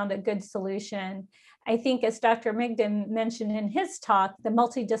haven't found a good solution. I think, as Dr. Migden mentioned in his talk, the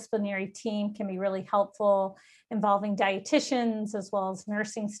multidisciplinary team can be really helpful, involving dietitians as well as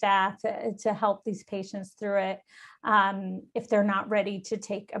nursing staff to help these patients through it if they're not ready to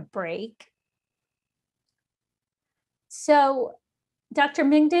take a break. So, Dr.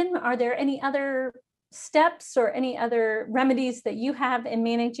 Migden, are there any other steps or any other remedies that you have in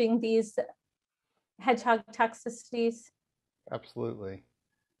managing these hedgehog toxicities? Absolutely.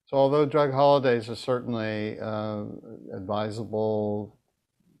 So although drug holidays are certainly advisable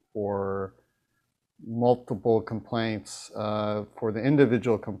for multiple complaints, for the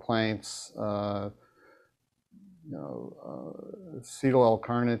individual complaints, acetyl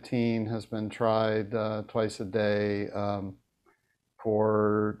L-carnitine has been tried twice a day.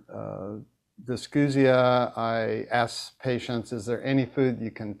 For dysgeusia, I ask patients, is there any food you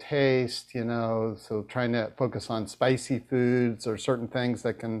can taste, so trying to focus on spicy foods or certain things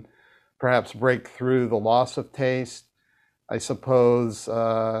that can perhaps break through the loss of taste. I suppose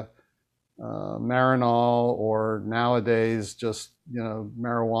Marinol, or nowadays just,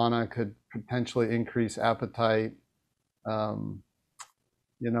 marijuana could potentially increase appetite.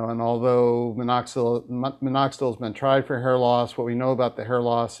 And although minoxidil has been tried for hair loss, what we know about the hair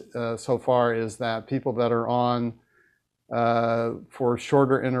loss so far is that people that are on for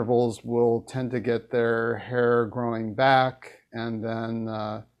shorter intervals will tend to get their hair growing back. And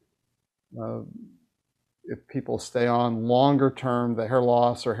then if people stay on longer term, the hair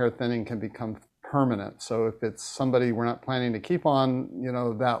loss or hair thinning can become permanent. So if it's somebody we're not planning to keep on,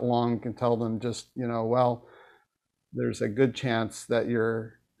 that long, can tell them just, well, there's a good chance that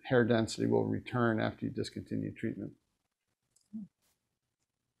your hair density will return after you discontinue treatment.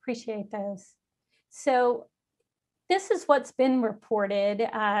 Appreciate those. So this is what's been reported,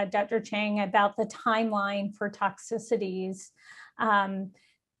 Dr. Chang, about the timeline for toxicities.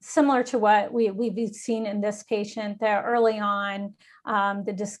 Similar to what we've seen in this patient, that early on,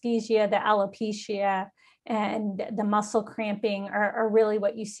 the dysgeusia, the alopecia, and the muscle cramping are really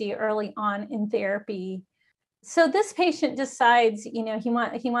what you see early on in therapy. So this patient decides, he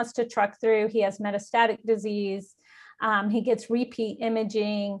wants to truck through. He has metastatic disease. He gets repeat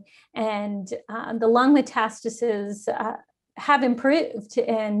imaging, and the lung metastases have improved,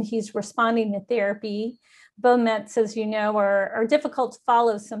 and he's responding to therapy. Bone mets, as you know, are difficult to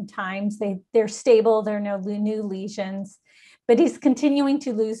follow sometimes. They're stable. There are no new lesions, but he's continuing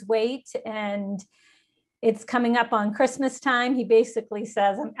to lose weight, and it's coming up on Christmas time. He basically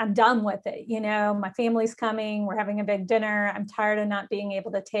says, I'm done with it. My family's coming. We're having a big dinner. I'm tired of not being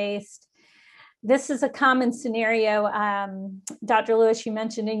able to taste. This is a common scenario. Dr. Lewis, you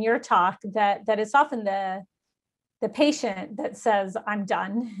mentioned in your talk that it's often the patient that says, I'm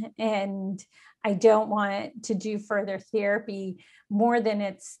done and I don't want to do further therapy, more than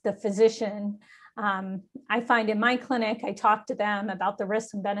it's the physician. I find in my clinic, I talk to them about the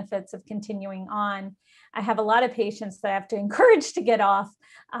risks and benefits of continuing on. I have a lot of patients that I have to encourage to get off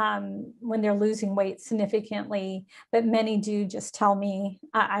when they're losing weight significantly, but many do just tell me,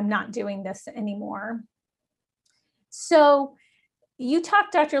 I'm not doing this anymore. So you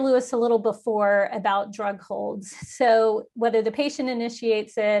talked, Dr. Lewis, a little before about drug holds. So whether the patient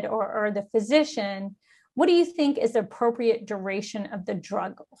initiates it or the physician, what do you think is the appropriate duration of the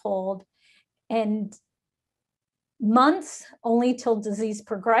drug hold? And months only till disease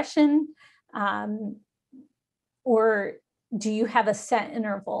progression? Or do you have a set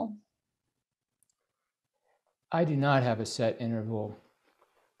interval? I do not have a set interval.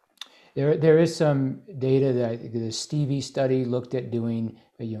 There is some data that the Stevie study looked at doing,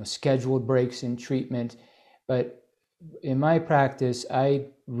 scheduled breaks in treatment, but in my practice, I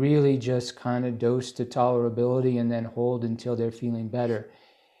really just kind of dose to tolerability and then hold until they're feeling better.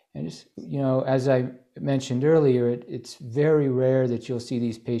 And just, as I mentioned earlier, it's very rare that you'll see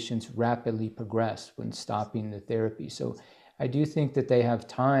these patients rapidly progress when stopping the therapy. So I do think that they have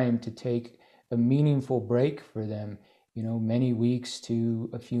time to take a meaningful break for them, many weeks to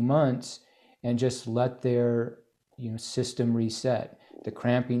a few months, and just let their, system reset. The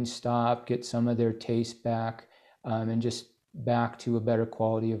cramping stop, get some of their taste back, and just back to a better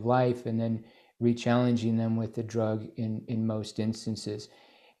quality of life, and then re-challenging them with the drug in most instances.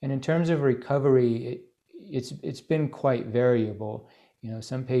 And in terms of recovery, it's been quite variable.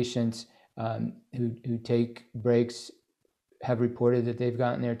 Some patients who take breaks have reported that they've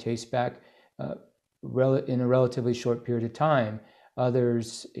gotten their taste back in a relatively short period of time.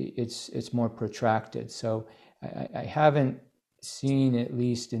 Others, it's more protracted. So I haven't seen, at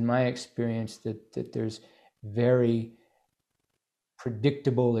least in my experience, that there's very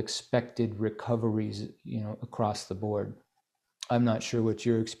predictable, expected recoveries, across the board. I'm not sure what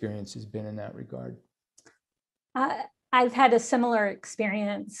your experience has been in that regard. I've had a similar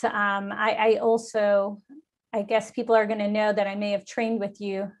experience. I also, I guess people are going to know that I may have trained with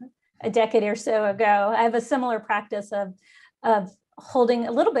you a decade or so ago. I have a similar practice of holding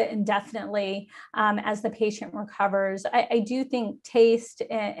a little bit indefinitely as the patient recovers. I do think taste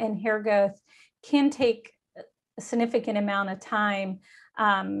and hair growth can take a significant amount of time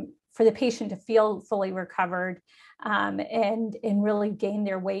for the patient to feel fully recovered and really gain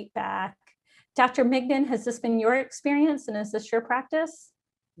their weight back. Dr. Migden, has this been your experience, and is this your practice?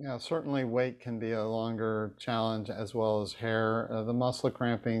 Yeah, certainly weight can be a longer challenge, as well as hair. The muscle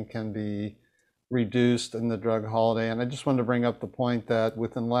cramping can be reduced in the drug holiday. And I just wanted to bring up the point that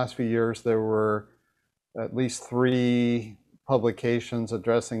within the last few years, there were at least 3 publications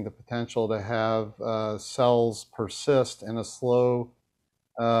addressing the potential to have cells persist in a slow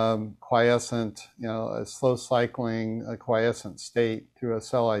quiescent, a slow cycling, quiescent state through a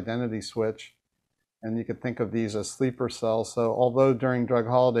cell identity switch. And you could think of these as sleeper cells. So although during drug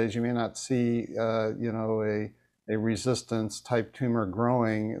holidays you may not see, a resistance type tumor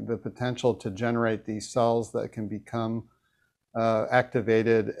growing, the potential to generate these cells that can become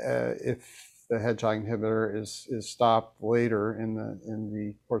activated if the hedgehog inhibitor is stopped later in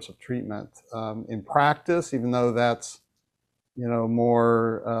the course of treatment. In practice, even though that's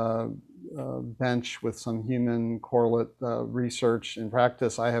more bench with some human correlate research, in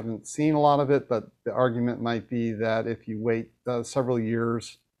practice, I haven't seen a lot of it, but the argument might be that if you wait several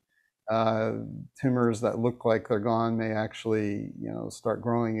years, tumors that look like they're gone may actually, start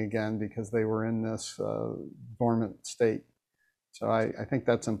growing again because they were in this dormant state. So I think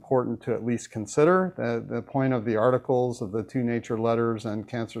that's important to at least consider. The point of the articles, of the 2 Nature letters and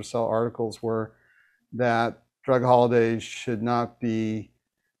Cancer Cell articles, were that drug holidays should not be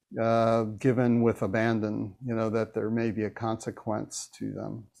given with abandon, that there may be a consequence to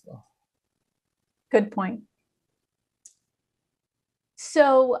them. So. Good point.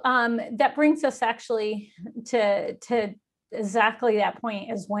 So that brings us actually to exactly that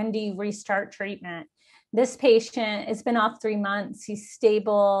point, is when do you restart treatment? This patient has been off 3 months. He's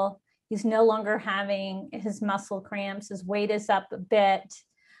stable. He's no longer having his muscle cramps. His weight is up a bit.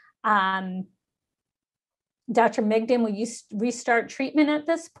 Dr. Migden, will you restart treatment at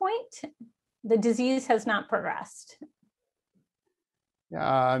this point? The disease has not progressed.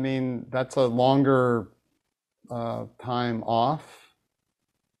 Yeah, I mean, that's a longer time off.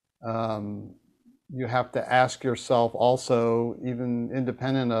 You have to ask yourself also, even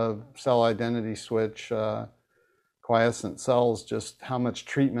independent of cell identity switch, quiescent cells, just how much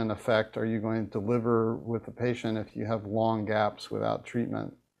treatment effect are you going to deliver with the patient if you have long gaps without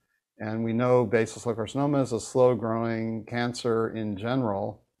treatment? And we know basal cell carcinoma is a slow-growing cancer in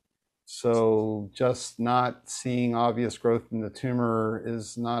general. So just not seeing obvious growth in the tumor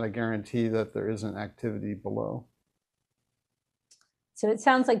is not a guarantee that there isn't activity below. So it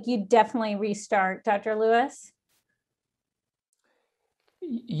sounds like you definitely restart, Dr. Lewis.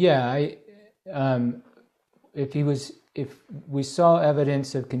 Yeah, if we saw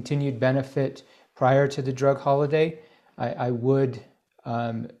evidence of continued benefit prior to the drug holiday, I would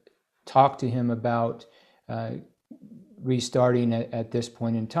talk to him about restarting at this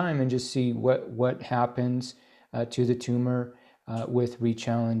point in time and just see what happens to the tumor with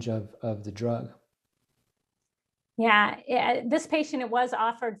rechallenge of the drug. Yeah, this patient, it was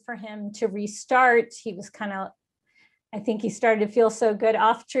offered for him to restart. He was I think he started to feel so good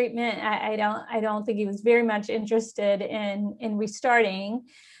off treatment. I don't think he was very much interested in restarting.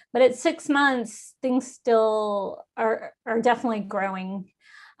 But at 6 months, things still are definitely growing.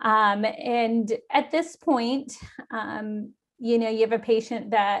 And at this point, you have a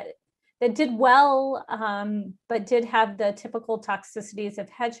patient that did well, but did have the typical toxicities of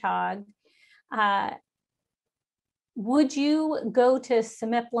hedgehog. Would you go to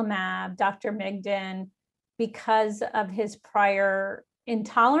cemiplimab, Dr. Migden, because of his prior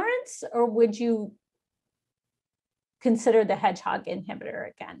intolerance, or would you consider the hedgehog inhibitor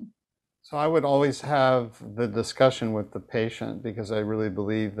again? So I would always have the discussion with the patient, because I really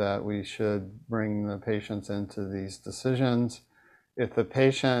believe that we should bring the patients into these decisions. If the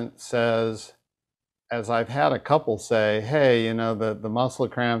patient says, as I've had a couple say, hey, the muscle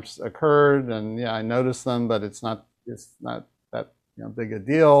cramps occurred and yeah, I noticed them, but it's not that big a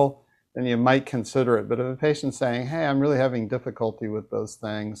deal, then you might consider it. But if a patient's saying, hey, I'm really having difficulty with those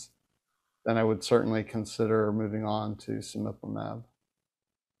things, then I would certainly consider moving on to cemiplimab.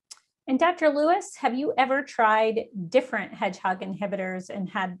 And Dr. Lewis, have you ever tried different hedgehog inhibitors and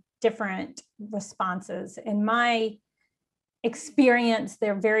had different responses? In my experience,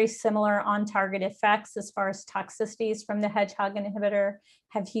 they're very similar on-target effects as far as toxicities from the hedgehog inhibitor.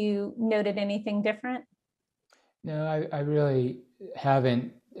 Have you noted anything different? No, I really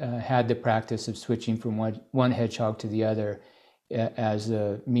haven't had the practice of switching from one hedgehog to the other as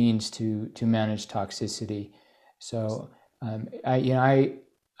a means to manage toxicity. So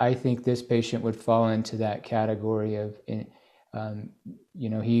I think this patient would fall into that category of, he had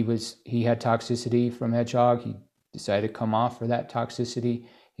toxicity from hedgehog. He decided to come off for that toxicity.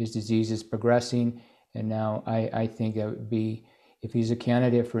 His disease is progressing, and now I think that would be, if he's a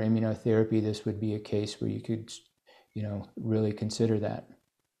candidate for immunotherapy, this would be a case where you could, really consider that.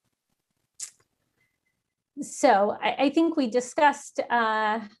 So I think we discussed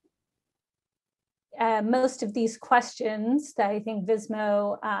most of these questions that I think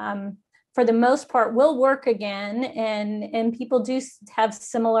Vismo, for the most part, will work again, and people do have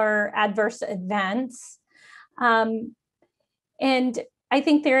similar adverse events. And I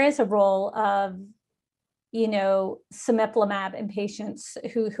think there is a role of, cemiplimab in patients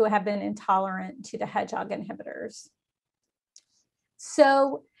who have been intolerant to the hedgehog inhibitors.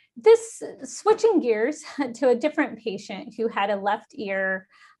 So this, switching gears to a different patient who had a left ear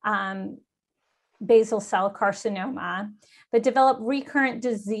basal cell carcinoma, but developed recurrent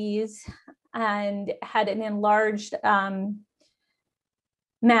disease and had an enlarged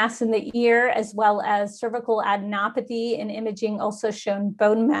mass in the ear, as well as cervical adenopathy, and imaging also shown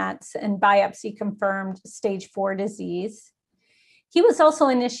bone mets and biopsy confirmed stage 4 disease. He was also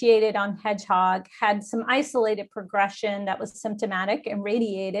initiated on hedgehog, had some isolated progression that was symptomatic and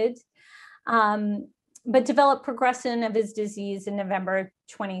radiated, but developed progression of his disease in November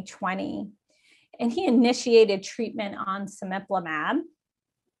 2020. And he initiated treatment on cemiplimab.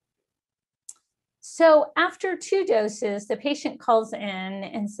 So after 2 doses, the patient calls in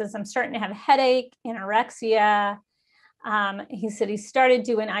and says, I'm starting to have a headache, anorexia. He said he started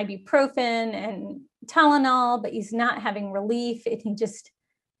doing ibuprofen and Tylenol, but he's not having relief. And he just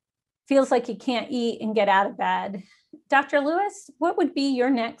feels like he can't eat and get out of bed. Dr. Lewis, what would be your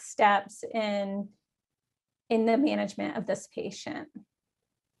next steps in the management of this patient?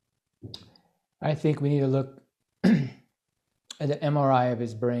 I think we need to look at the MRI of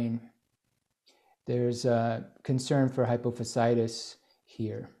his brain. There's a concern for hypophysitis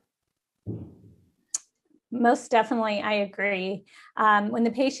here. Most definitely, I agree. When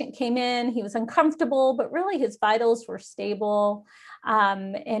the patient came in, he was uncomfortable, but really his vitals were stable.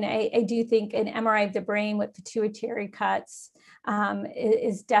 And I do think an MRI of the brain with pituitary cuts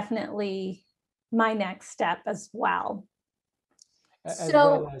is definitely my next step as well. As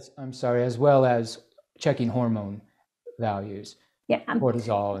well as checking hormone values, yeah,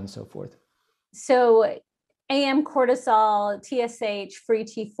 cortisol and so forth. So AM, cortisol, TSH, free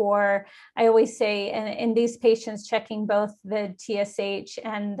T4, I always say in these patients, checking both the TSH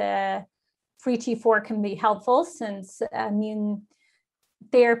and the free T4 can be helpful, since immune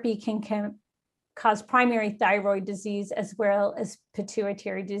therapy can cause primary thyroid disease as well as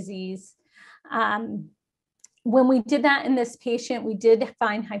pituitary disease. When we did that in this patient, we did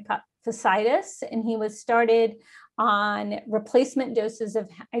find hypophysitis, and he was started on replacement doses of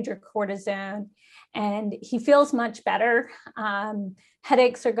hydrocortisone, and he feels much better.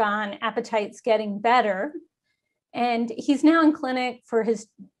 Headaches are gone, appetite's getting better, and he's now in clinic for his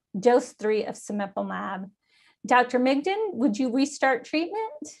dose 3 of cemiplimab. Dr. Migden, would you restart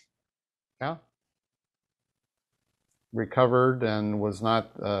treatment? Yeah. Recovered and was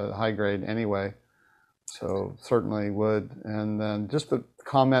not high grade anyway. So certainly would. And then just a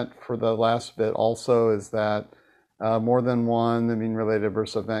comment for the last bit also is that more than one immune-related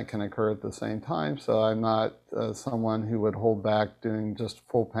adverse event can occur at the same time. So I'm not someone who would hold back doing just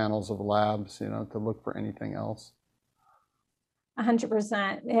full panels of labs, to look for anything else.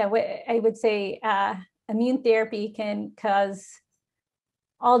 100%. Yeah, I would say immune therapy can cause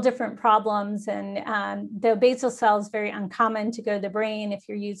all different problems, and the basal cell is very uncommon to go to the brain if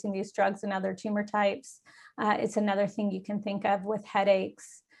you're using these drugs in other tumor types. It's another thing you can think of with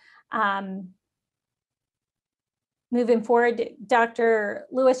headaches. Moving forward, Dr.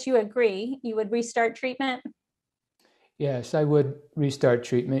 Lewis, you agree you would restart treatment? Yes, I would restart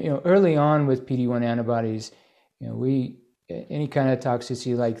treatment. Early on with PD-1 antibodies, any kind of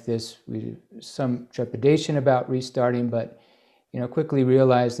toxicity like this, we some trepidation about restarting, but quickly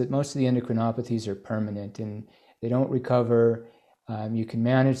realized that most of the endocrinopathies are permanent and they don't recover. You can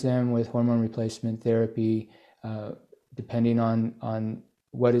manage them with hormone replacement therapy, depending on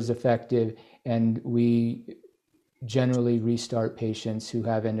what is effective. And we generally restart patients who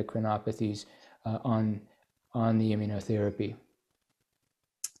have endocrinopathies on the immunotherapy.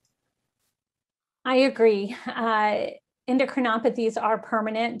 I agree. Endocrinopathies are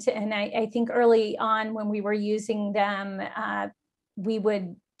permanent, and I think early on when we were using them, we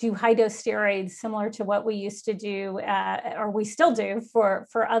would do high-dose steroids similar to what we used to do, or we still do for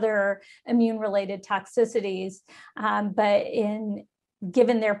other immune-related toxicities. But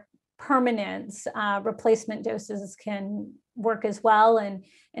given their permanence, replacement doses can work as well. And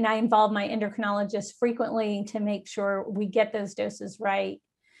I involve my endocrinologist frequently to make sure we get those doses right.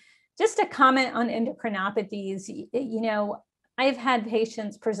 Just a comment on endocrinopathies, I've had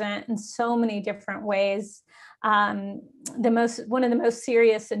patients present in so many different ways. One of the most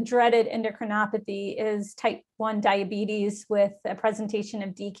serious and dreaded endocrinopathy is type 1 diabetes with a presentation of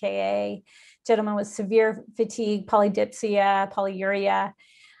DKA. Gentleman with severe fatigue, polydipsia, polyuria.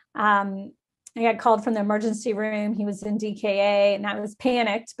 I got called from the emergency room. He was in DKA, and I was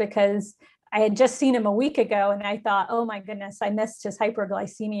panicked because I had just seen him a week ago, and I thought, oh my goodness, I missed his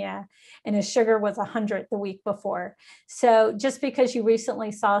hyperglycemia, and his sugar was 100 the week before. So just because you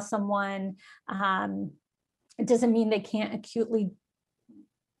recently saw someone, it doesn't mean they can't acutely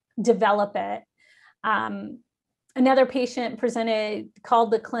develop it. Another patient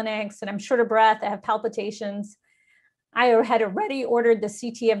called the clinics, and I'm short of breath, I have palpitations. I had already ordered the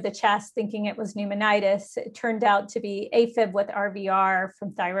CT of the chest thinking it was pneumonitis. It turned out to be AFib with RVR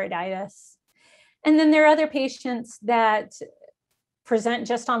from thyroiditis. And then there are other patients that present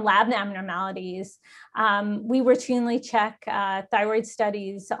just on lab abnormalities. We routinely check thyroid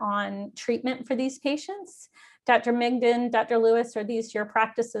studies on treatment for these patients. Dr. Migden, Dr. Lewis, are these your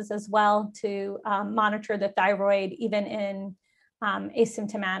practices as well to monitor the thyroid even in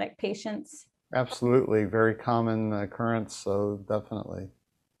asymptomatic patients? Absolutely, very common occurrence, so definitely.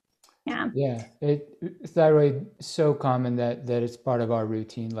 Yeah, thyroid is so common that it's part of our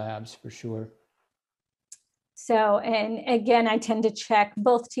routine labs for sure. So, and again, I tend to check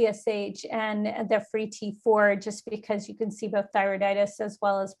both TSH and the free T4 just because you can see both thyroiditis as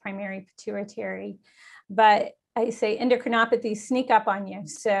well as primary pituitary. But I say endocrinopathies sneak up on you,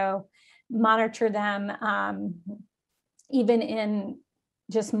 so monitor them even in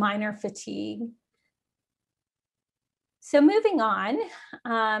just minor fatigue. So moving on,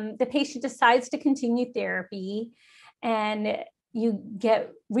 the patient decides to continue therapy, and you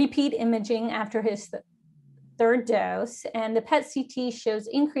get repeat imaging after his third dose, and the PET CT shows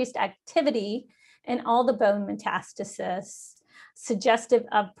increased activity in all the bone metastasis, suggestive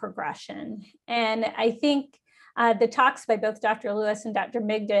of progression. And I think the talks by both Dr. Lewis and Dr.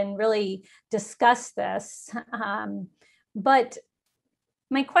 Migden really discuss this. But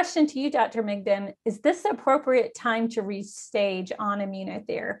my question to you, Dr. Migden, is this the appropriate time to restage on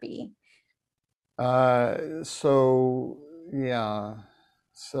immunotherapy? So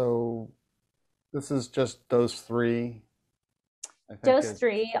this is just dose 3. Dose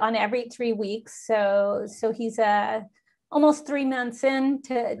 3 on every 3 weeks. So he's almost 3 months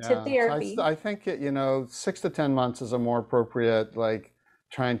into therapy. So I think 6 to 10 months is a more appropriate, like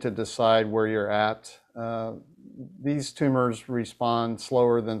trying to decide where you're at. These tumors respond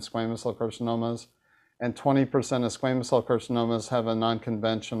slower than squamous cell carcinomas, and 20% of squamous cell carcinomas have an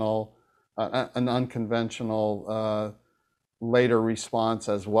unconventional later response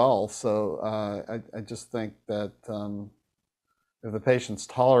as well. So I just think that if the patient's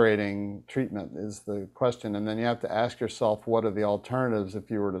tolerating treatment is the question, and then you have to ask yourself, what are the alternatives if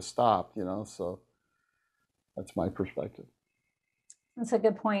you were to stop? So that's my perspective. That's a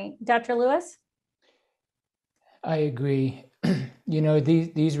good point. Dr. Lewis? I agree.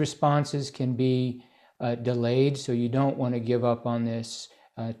 These responses can be delayed, so you don't want to give up on this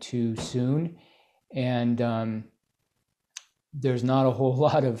too soon. And there's not a whole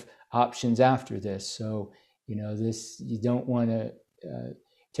lot of options after this. So, you don't want to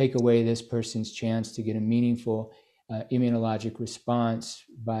take away this person's chance to get a meaningful immunologic response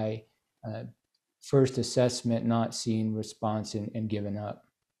by first assessment, not seeing response and giving up.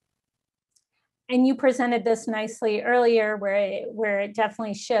 And you presented this nicely earlier, where it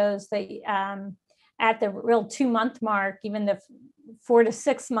definitely shows that at the real 2-month mark, even the 4 to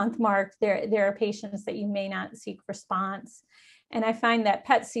 6 month mark, there are patients that you may not seek response. And I find that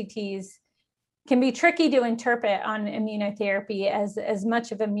PET CTs can be tricky to interpret on immunotherapy, as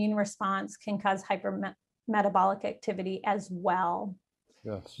much of immune response can cause hypermetabolic activity as well.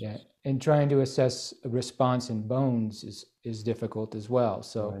 Yes. Yeah, and trying to assess a response in bones is difficult as well.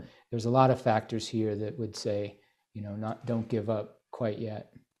 So right. There's a lot of factors here that would say, don't give up quite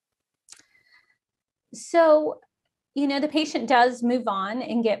yet. So, the patient does move on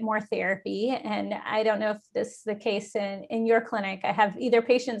and get more therapy. And I don't know if this is the case in your clinic. I have either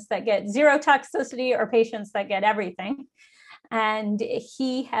patients that get zero toxicity or patients that get everything. And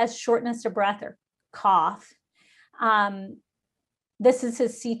he has shortness of breath or cough. This is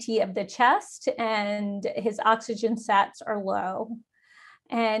his CT of the chest, and his oxygen sats are low.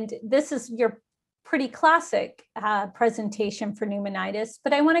 And this is your pretty classic presentation for pneumonitis,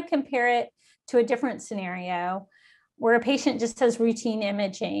 but I want to compare it to a different scenario where a patient just has routine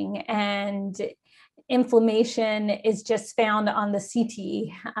imaging and inflammation is just found on the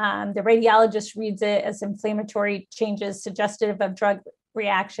CT. The radiologist reads it as inflammatory changes suggestive of drug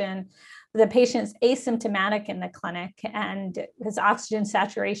reaction. The patient's asymptomatic in the clinic, and his oxygen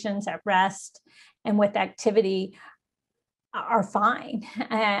saturations at rest and with activity are fine.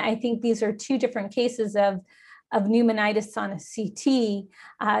 I think these are 2 different cases of pneumonitis on a CT.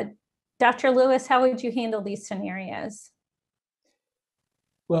 Dr. Lewis, how would you handle these scenarios?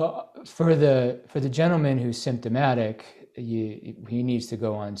 Well, for the gentleman who's symptomatic, he needs to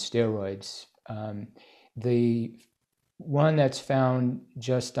go on steroids. The one that's found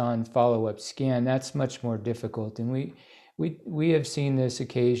just on follow-up scan, that's much more difficult, and we have seen this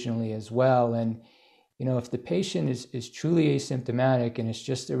occasionally as well. And if the patient is truly asymptomatic and it's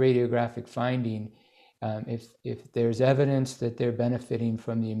just a radiographic finding, if there's evidence that they're benefiting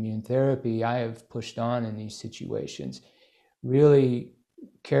from the immune therapy, I have pushed on in these situations, really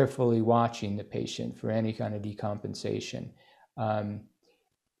carefully watching the patient for any kind of decompensation.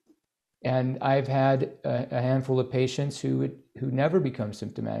 And I've had a handful of patients who never become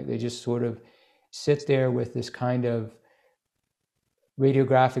symptomatic. They just sort of sit there with this kind of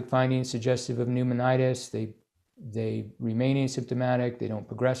radiographic finding suggestive of pneumonitis. They remain asymptomatic. They don't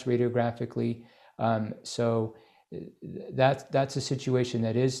progress radiographically. So that's a situation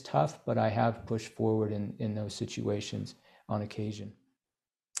that is tough, but I have pushed forward in those situations on occasion.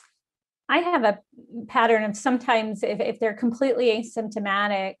 I have a pattern of sometimes if they're completely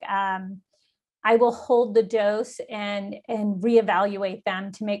asymptomatic, I will hold the dose and reevaluate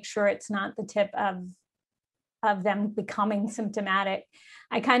them to make sure it's not the tip of them becoming symptomatic.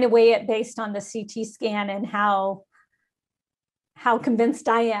 I kind of weigh it based on the CT scan and how convinced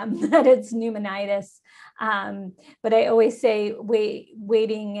I am that it's pneumonitis. But I always say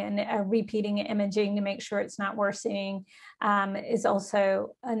waiting and repeating imaging to make sure it's not worsening is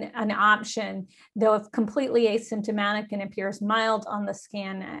also an option. Though if completely asymptomatic and appears mild on the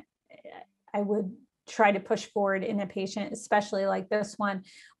scan, I would try to push forward in a patient, especially like this one,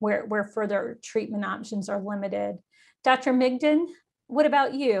 where further treatment options are limited. Dr. Migden, what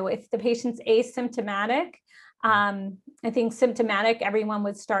about you? If the patient's asymptomatic, I think symptomatic, everyone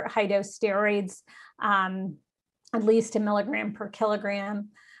would start high-dose steroids, at least 1 milligram per kilogram.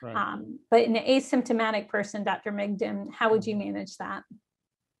 Right. But in an asymptomatic person, Dr. Migden, how would you manage that?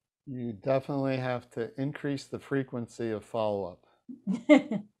 You definitely have to increase the frequency of follow-up.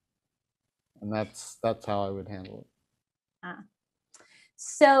 And that's how I would handle it.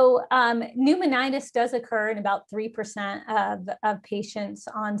 So pneumonitis does occur in about 3% of patients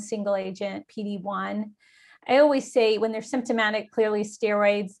on single agent PD-1. I always say when they're symptomatic, clearly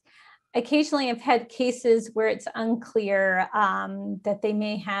steroids. Occasionally I've had cases where it's unclear that they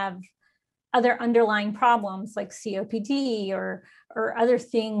may have other underlying problems like COPD or other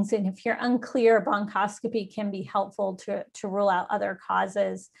things. And if you're unclear, bronchoscopy can be helpful to rule out other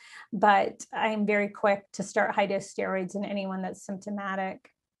causes. But I'm very quick to start high-dose steroids in anyone that's symptomatic.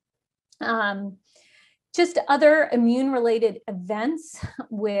 Just other immune-related events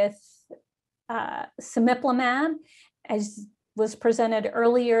with cemiplimab, as was presented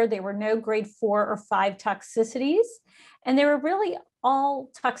earlier, there were no grade 4 or 5 toxicities. And they were really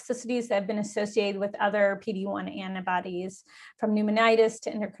all toxicities that have been associated with other PD-1 antibodies, from pneumonitis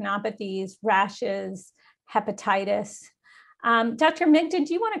to endocrinopathies, rashes, hepatitis. Dr. Migden,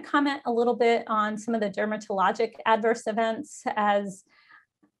 do you want to comment a little bit on some of the dermatologic adverse events? As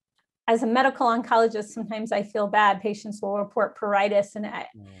a medical oncologist, sometimes I feel bad. Patients will report pruritus, and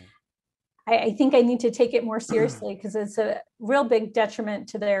I think I need to take it more seriously because it's a real big detriment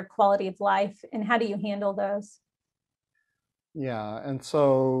to their quality of life. And how do you handle those? Yeah, and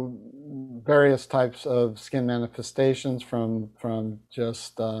so various types of skin manifestations from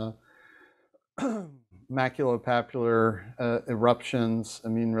just maculopapular eruptions,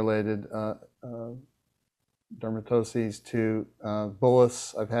 immune-related dermatoses, to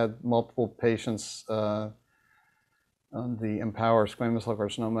bullous. I've had multiple patients on the Empower squamous cell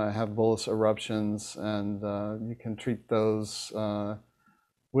carcinoma have bullous eruptions, and you can treat those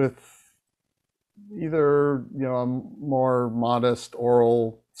with either a more modest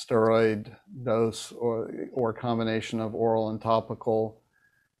oral steroid dose or a combination of oral and topical,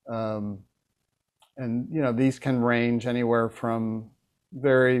 and these can range anywhere from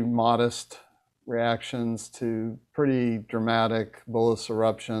very modest reactions to pretty dramatic bullous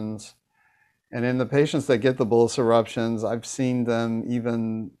eruptions. And in the patients that get the bullous eruptions, I've seen them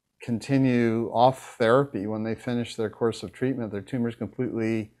even continue off therapy when they finish their course of treatment. Their tumor's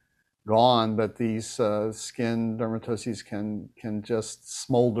completely gone, but these skin dermatoses can just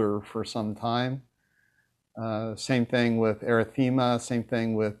smolder for some time. Same thing with erythema. Same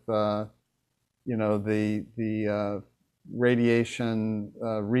thing with the radiation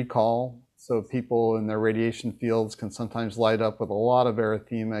recall. So people in their radiation fields can sometimes light up with a lot of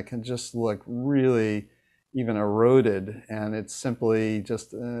erythema. It can just look really even eroded, and it's simply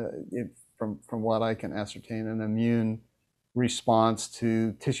just from what I can ascertain, an immune response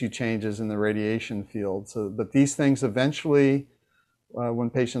to tissue changes in the radiation field. So, but these things eventually, when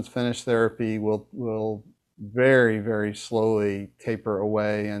patients finish therapy, will very, very slowly taper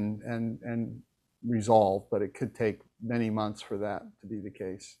away and resolve, but it could take many months for that to be the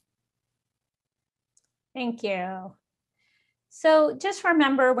case. Thank you. So just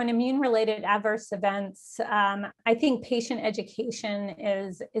remember, when immune-related adverse events, I think patient education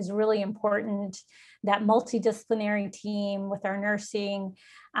is really important, that multidisciplinary team with our nursing.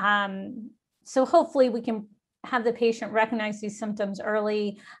 So hopefully we can have the patient recognize these symptoms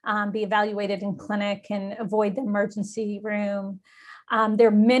early, be evaluated in clinic, and avoid the emergency room. There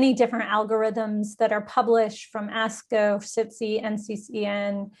are many different algorithms that are published from ASCO, SITC,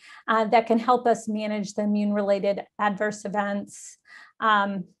 NCCN that can help us manage the immune-related adverse events.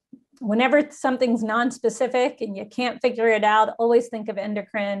 Whenever something's non-specific and you can't figure it out, always think of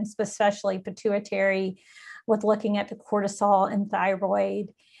endocrine, especially pituitary, with looking at the cortisol and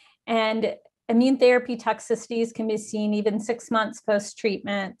thyroid. And immune therapy toxicities can be seen even 6 months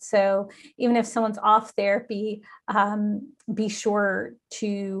post-treatment. So even if someone's off therapy, be sure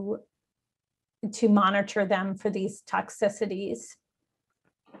to monitor them for these toxicities.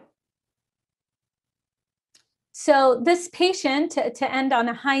 So this patient, to end on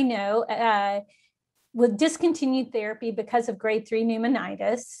a high note, with discontinued therapy because of grade 3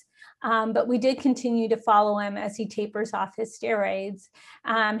 pneumonitis. But we did continue to follow him as he tapers off his steroids.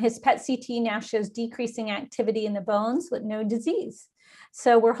 His PET CT now shows decreasing activity in the bones with no disease.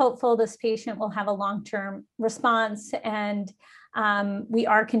 So we're hopeful this patient will have a long-term response, and we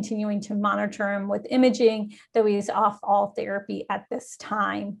are continuing to monitor him with imaging, though he's off all therapy at this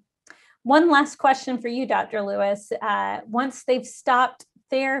time. One last question for you, Dr. Lewis. Once they've stopped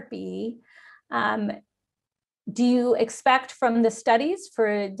therapy, do you expect from the studies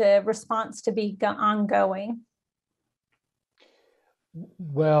for the response to be ongoing?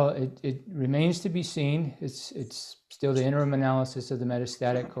 Well, it remains to be seen. It's still the interim analysis of the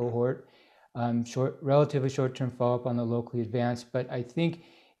metastatic cohort, relatively short-term follow-up on the locally advanced. But I think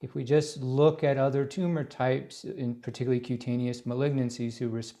if we just look at other tumor types, in particularly cutaneous malignancies who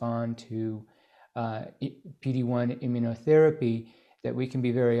respond to PD-1 immunotherapy, that we can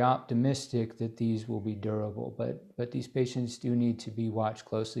be very optimistic that these will be durable. But these patients do need to be watched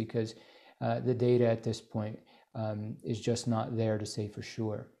closely because the data at this point is just not there to say for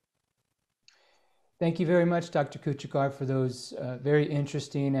sure. Thank you very much, Dr. Kuchikar, for those very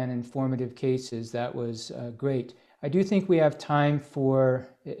interesting and informative cases. That was great. I do think we have time for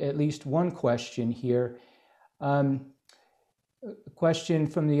at least one question here. A question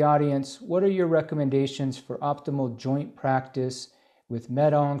from the audience: what are your recommendations for optimal joint practice with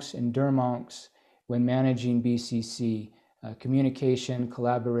med-oncs and derm-oncs when managing BCC, communication,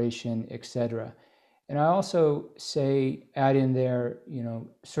 collaboration, etc.? And I also add in there,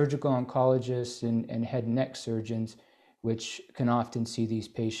 surgical oncologists and head and neck surgeons, which can often see these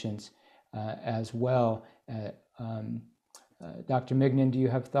patients as well. Dr. Mignon, do you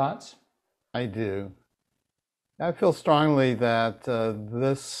have thoughts? I do. I feel strongly that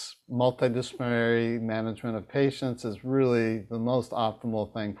this multidisciplinary management of patients is really the most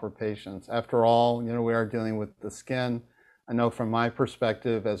optimal thing for patients. After all, we are dealing with the skin. I know from my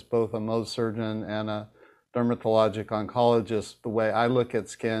perspective as both a Mohs surgeon and a dermatologic oncologist, the way I look at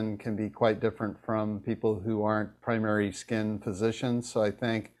skin can be quite different from people who aren't primary skin physicians. So I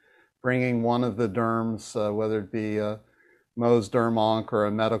think bringing one of the derms, whether it be a Mohs derm onc or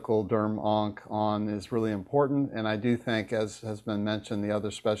a medical derm onc on, is really important. And I do think, as has been mentioned, the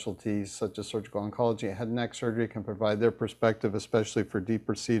other specialties such as surgical oncology and head and neck surgery can provide their perspective, especially for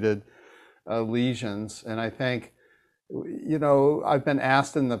deeper seated lesions. And I think, I've been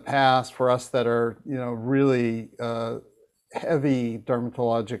asked in the past, for us that are, really heavy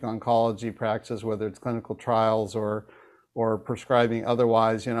dermatologic oncology practices, whether it's clinical trials or prescribing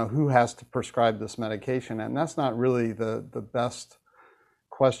otherwise, who has to prescribe this medication? And that's not really the best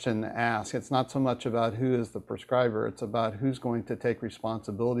question to ask. It's not so much about who is the prescriber, it's about who's going to take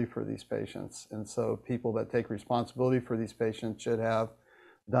responsibility for these patients. And so people that take responsibility for these patients should have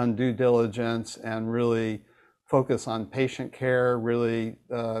done due diligence and really focus on patient care, really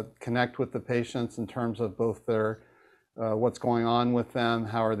connect with the patients in terms of both their what's going on with them,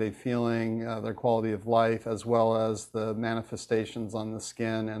 how are they feeling, their quality of life, as well as the manifestations on the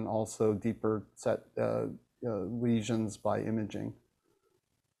skin and also deeper set lesions by imaging.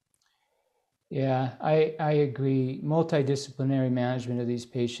 Yeah, I agree. Multidisciplinary management of these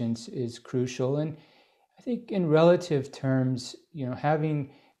patients is crucial. And I think in relative terms,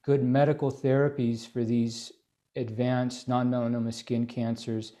 having good medical therapies for these advanced non-melanoma skin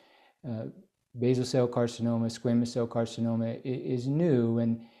cancers, basal cell carcinoma, squamous cell carcinoma is new,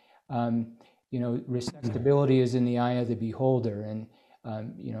 and resectability is in the eye of the beholder, and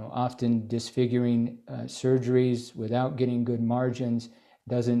often disfiguring surgeries without getting good margins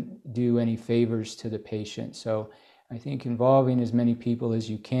doesn't do any favors to the patient. So I think involving as many people as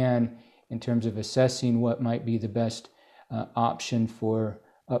you can in terms of assessing what might be the best option for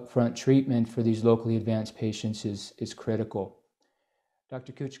upfront treatment for these locally advanced patients is critical.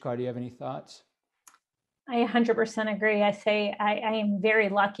 Dr. Kuchikar, do you have any thoughts? I 100% agree. I am very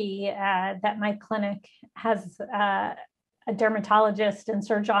lucky that my clinic has a dermatologist and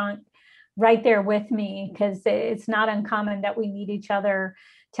surgeon right there with me, because it's not uncommon that we need each other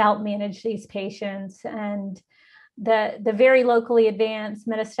to help manage these patients. And the very locally advanced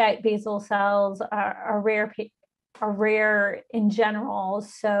metastatic basal cells are rare in general.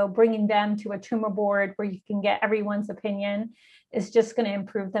 So bringing them to a tumor board where you can get everyone's opinion is just going to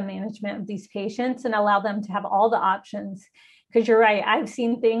improve the management of these patients and allow them to have all the options. Because you're right, I've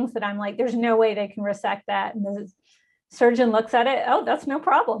seen things that I'm like, there's no way they can resect that. And the surgeon looks at it, oh, that's no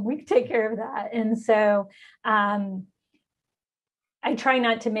problem, we can take care of that. And so I try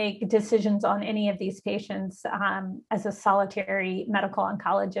not to make decisions on any of these patients as a solitary medical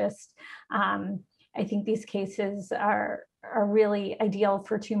oncologist. I think these cases are really ideal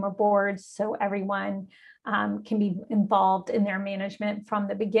for tumor boards, so everyone can be involved in their management from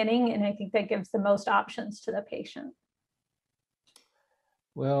the beginning. And I think that gives the most options to the patient.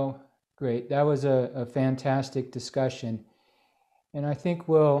 Well, great. That was a fantastic discussion. And I think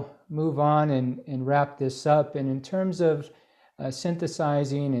we'll move on and wrap this up. And in terms of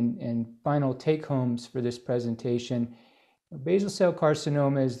synthesizing and final take-homes for this presentation, basal cell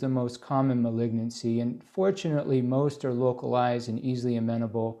carcinoma is the most common malignancy, and fortunately most are localized and easily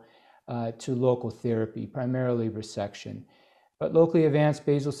amenable to local therapy, primarily resection. But locally advanced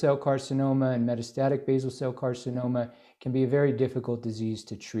basal cell carcinoma and metastatic basal cell carcinoma can be a very difficult disease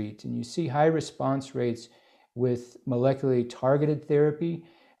to treat. And you see high response rates with molecularly targeted therapy,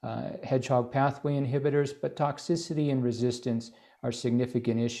 hedgehog pathway inhibitors, but toxicity and resistance are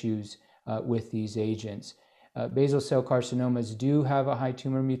significant issues with these agents. Basal cell carcinomas do have a high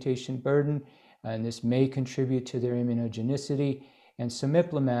tumor mutation burden, and this may contribute to their immunogenicity. And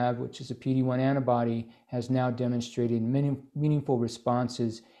cemiplimab, which is a PD-1 antibody, has now demonstrated meaningful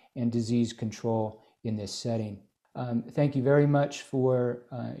responses and disease control in this setting. Thank you very much for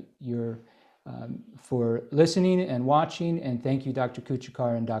listening and watching, and thank you, Dr.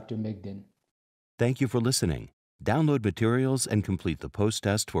 Kuchikar and Dr. Migden. Thank you for listening. Download materials and complete the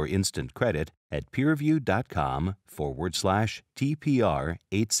post-test for instant credit at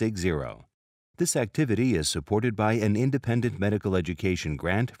peerview.com/TPR860. This activity is supported by an independent medical education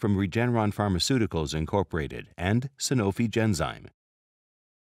grant from Regeneron Pharmaceuticals Incorporated and Sanofi Genzyme.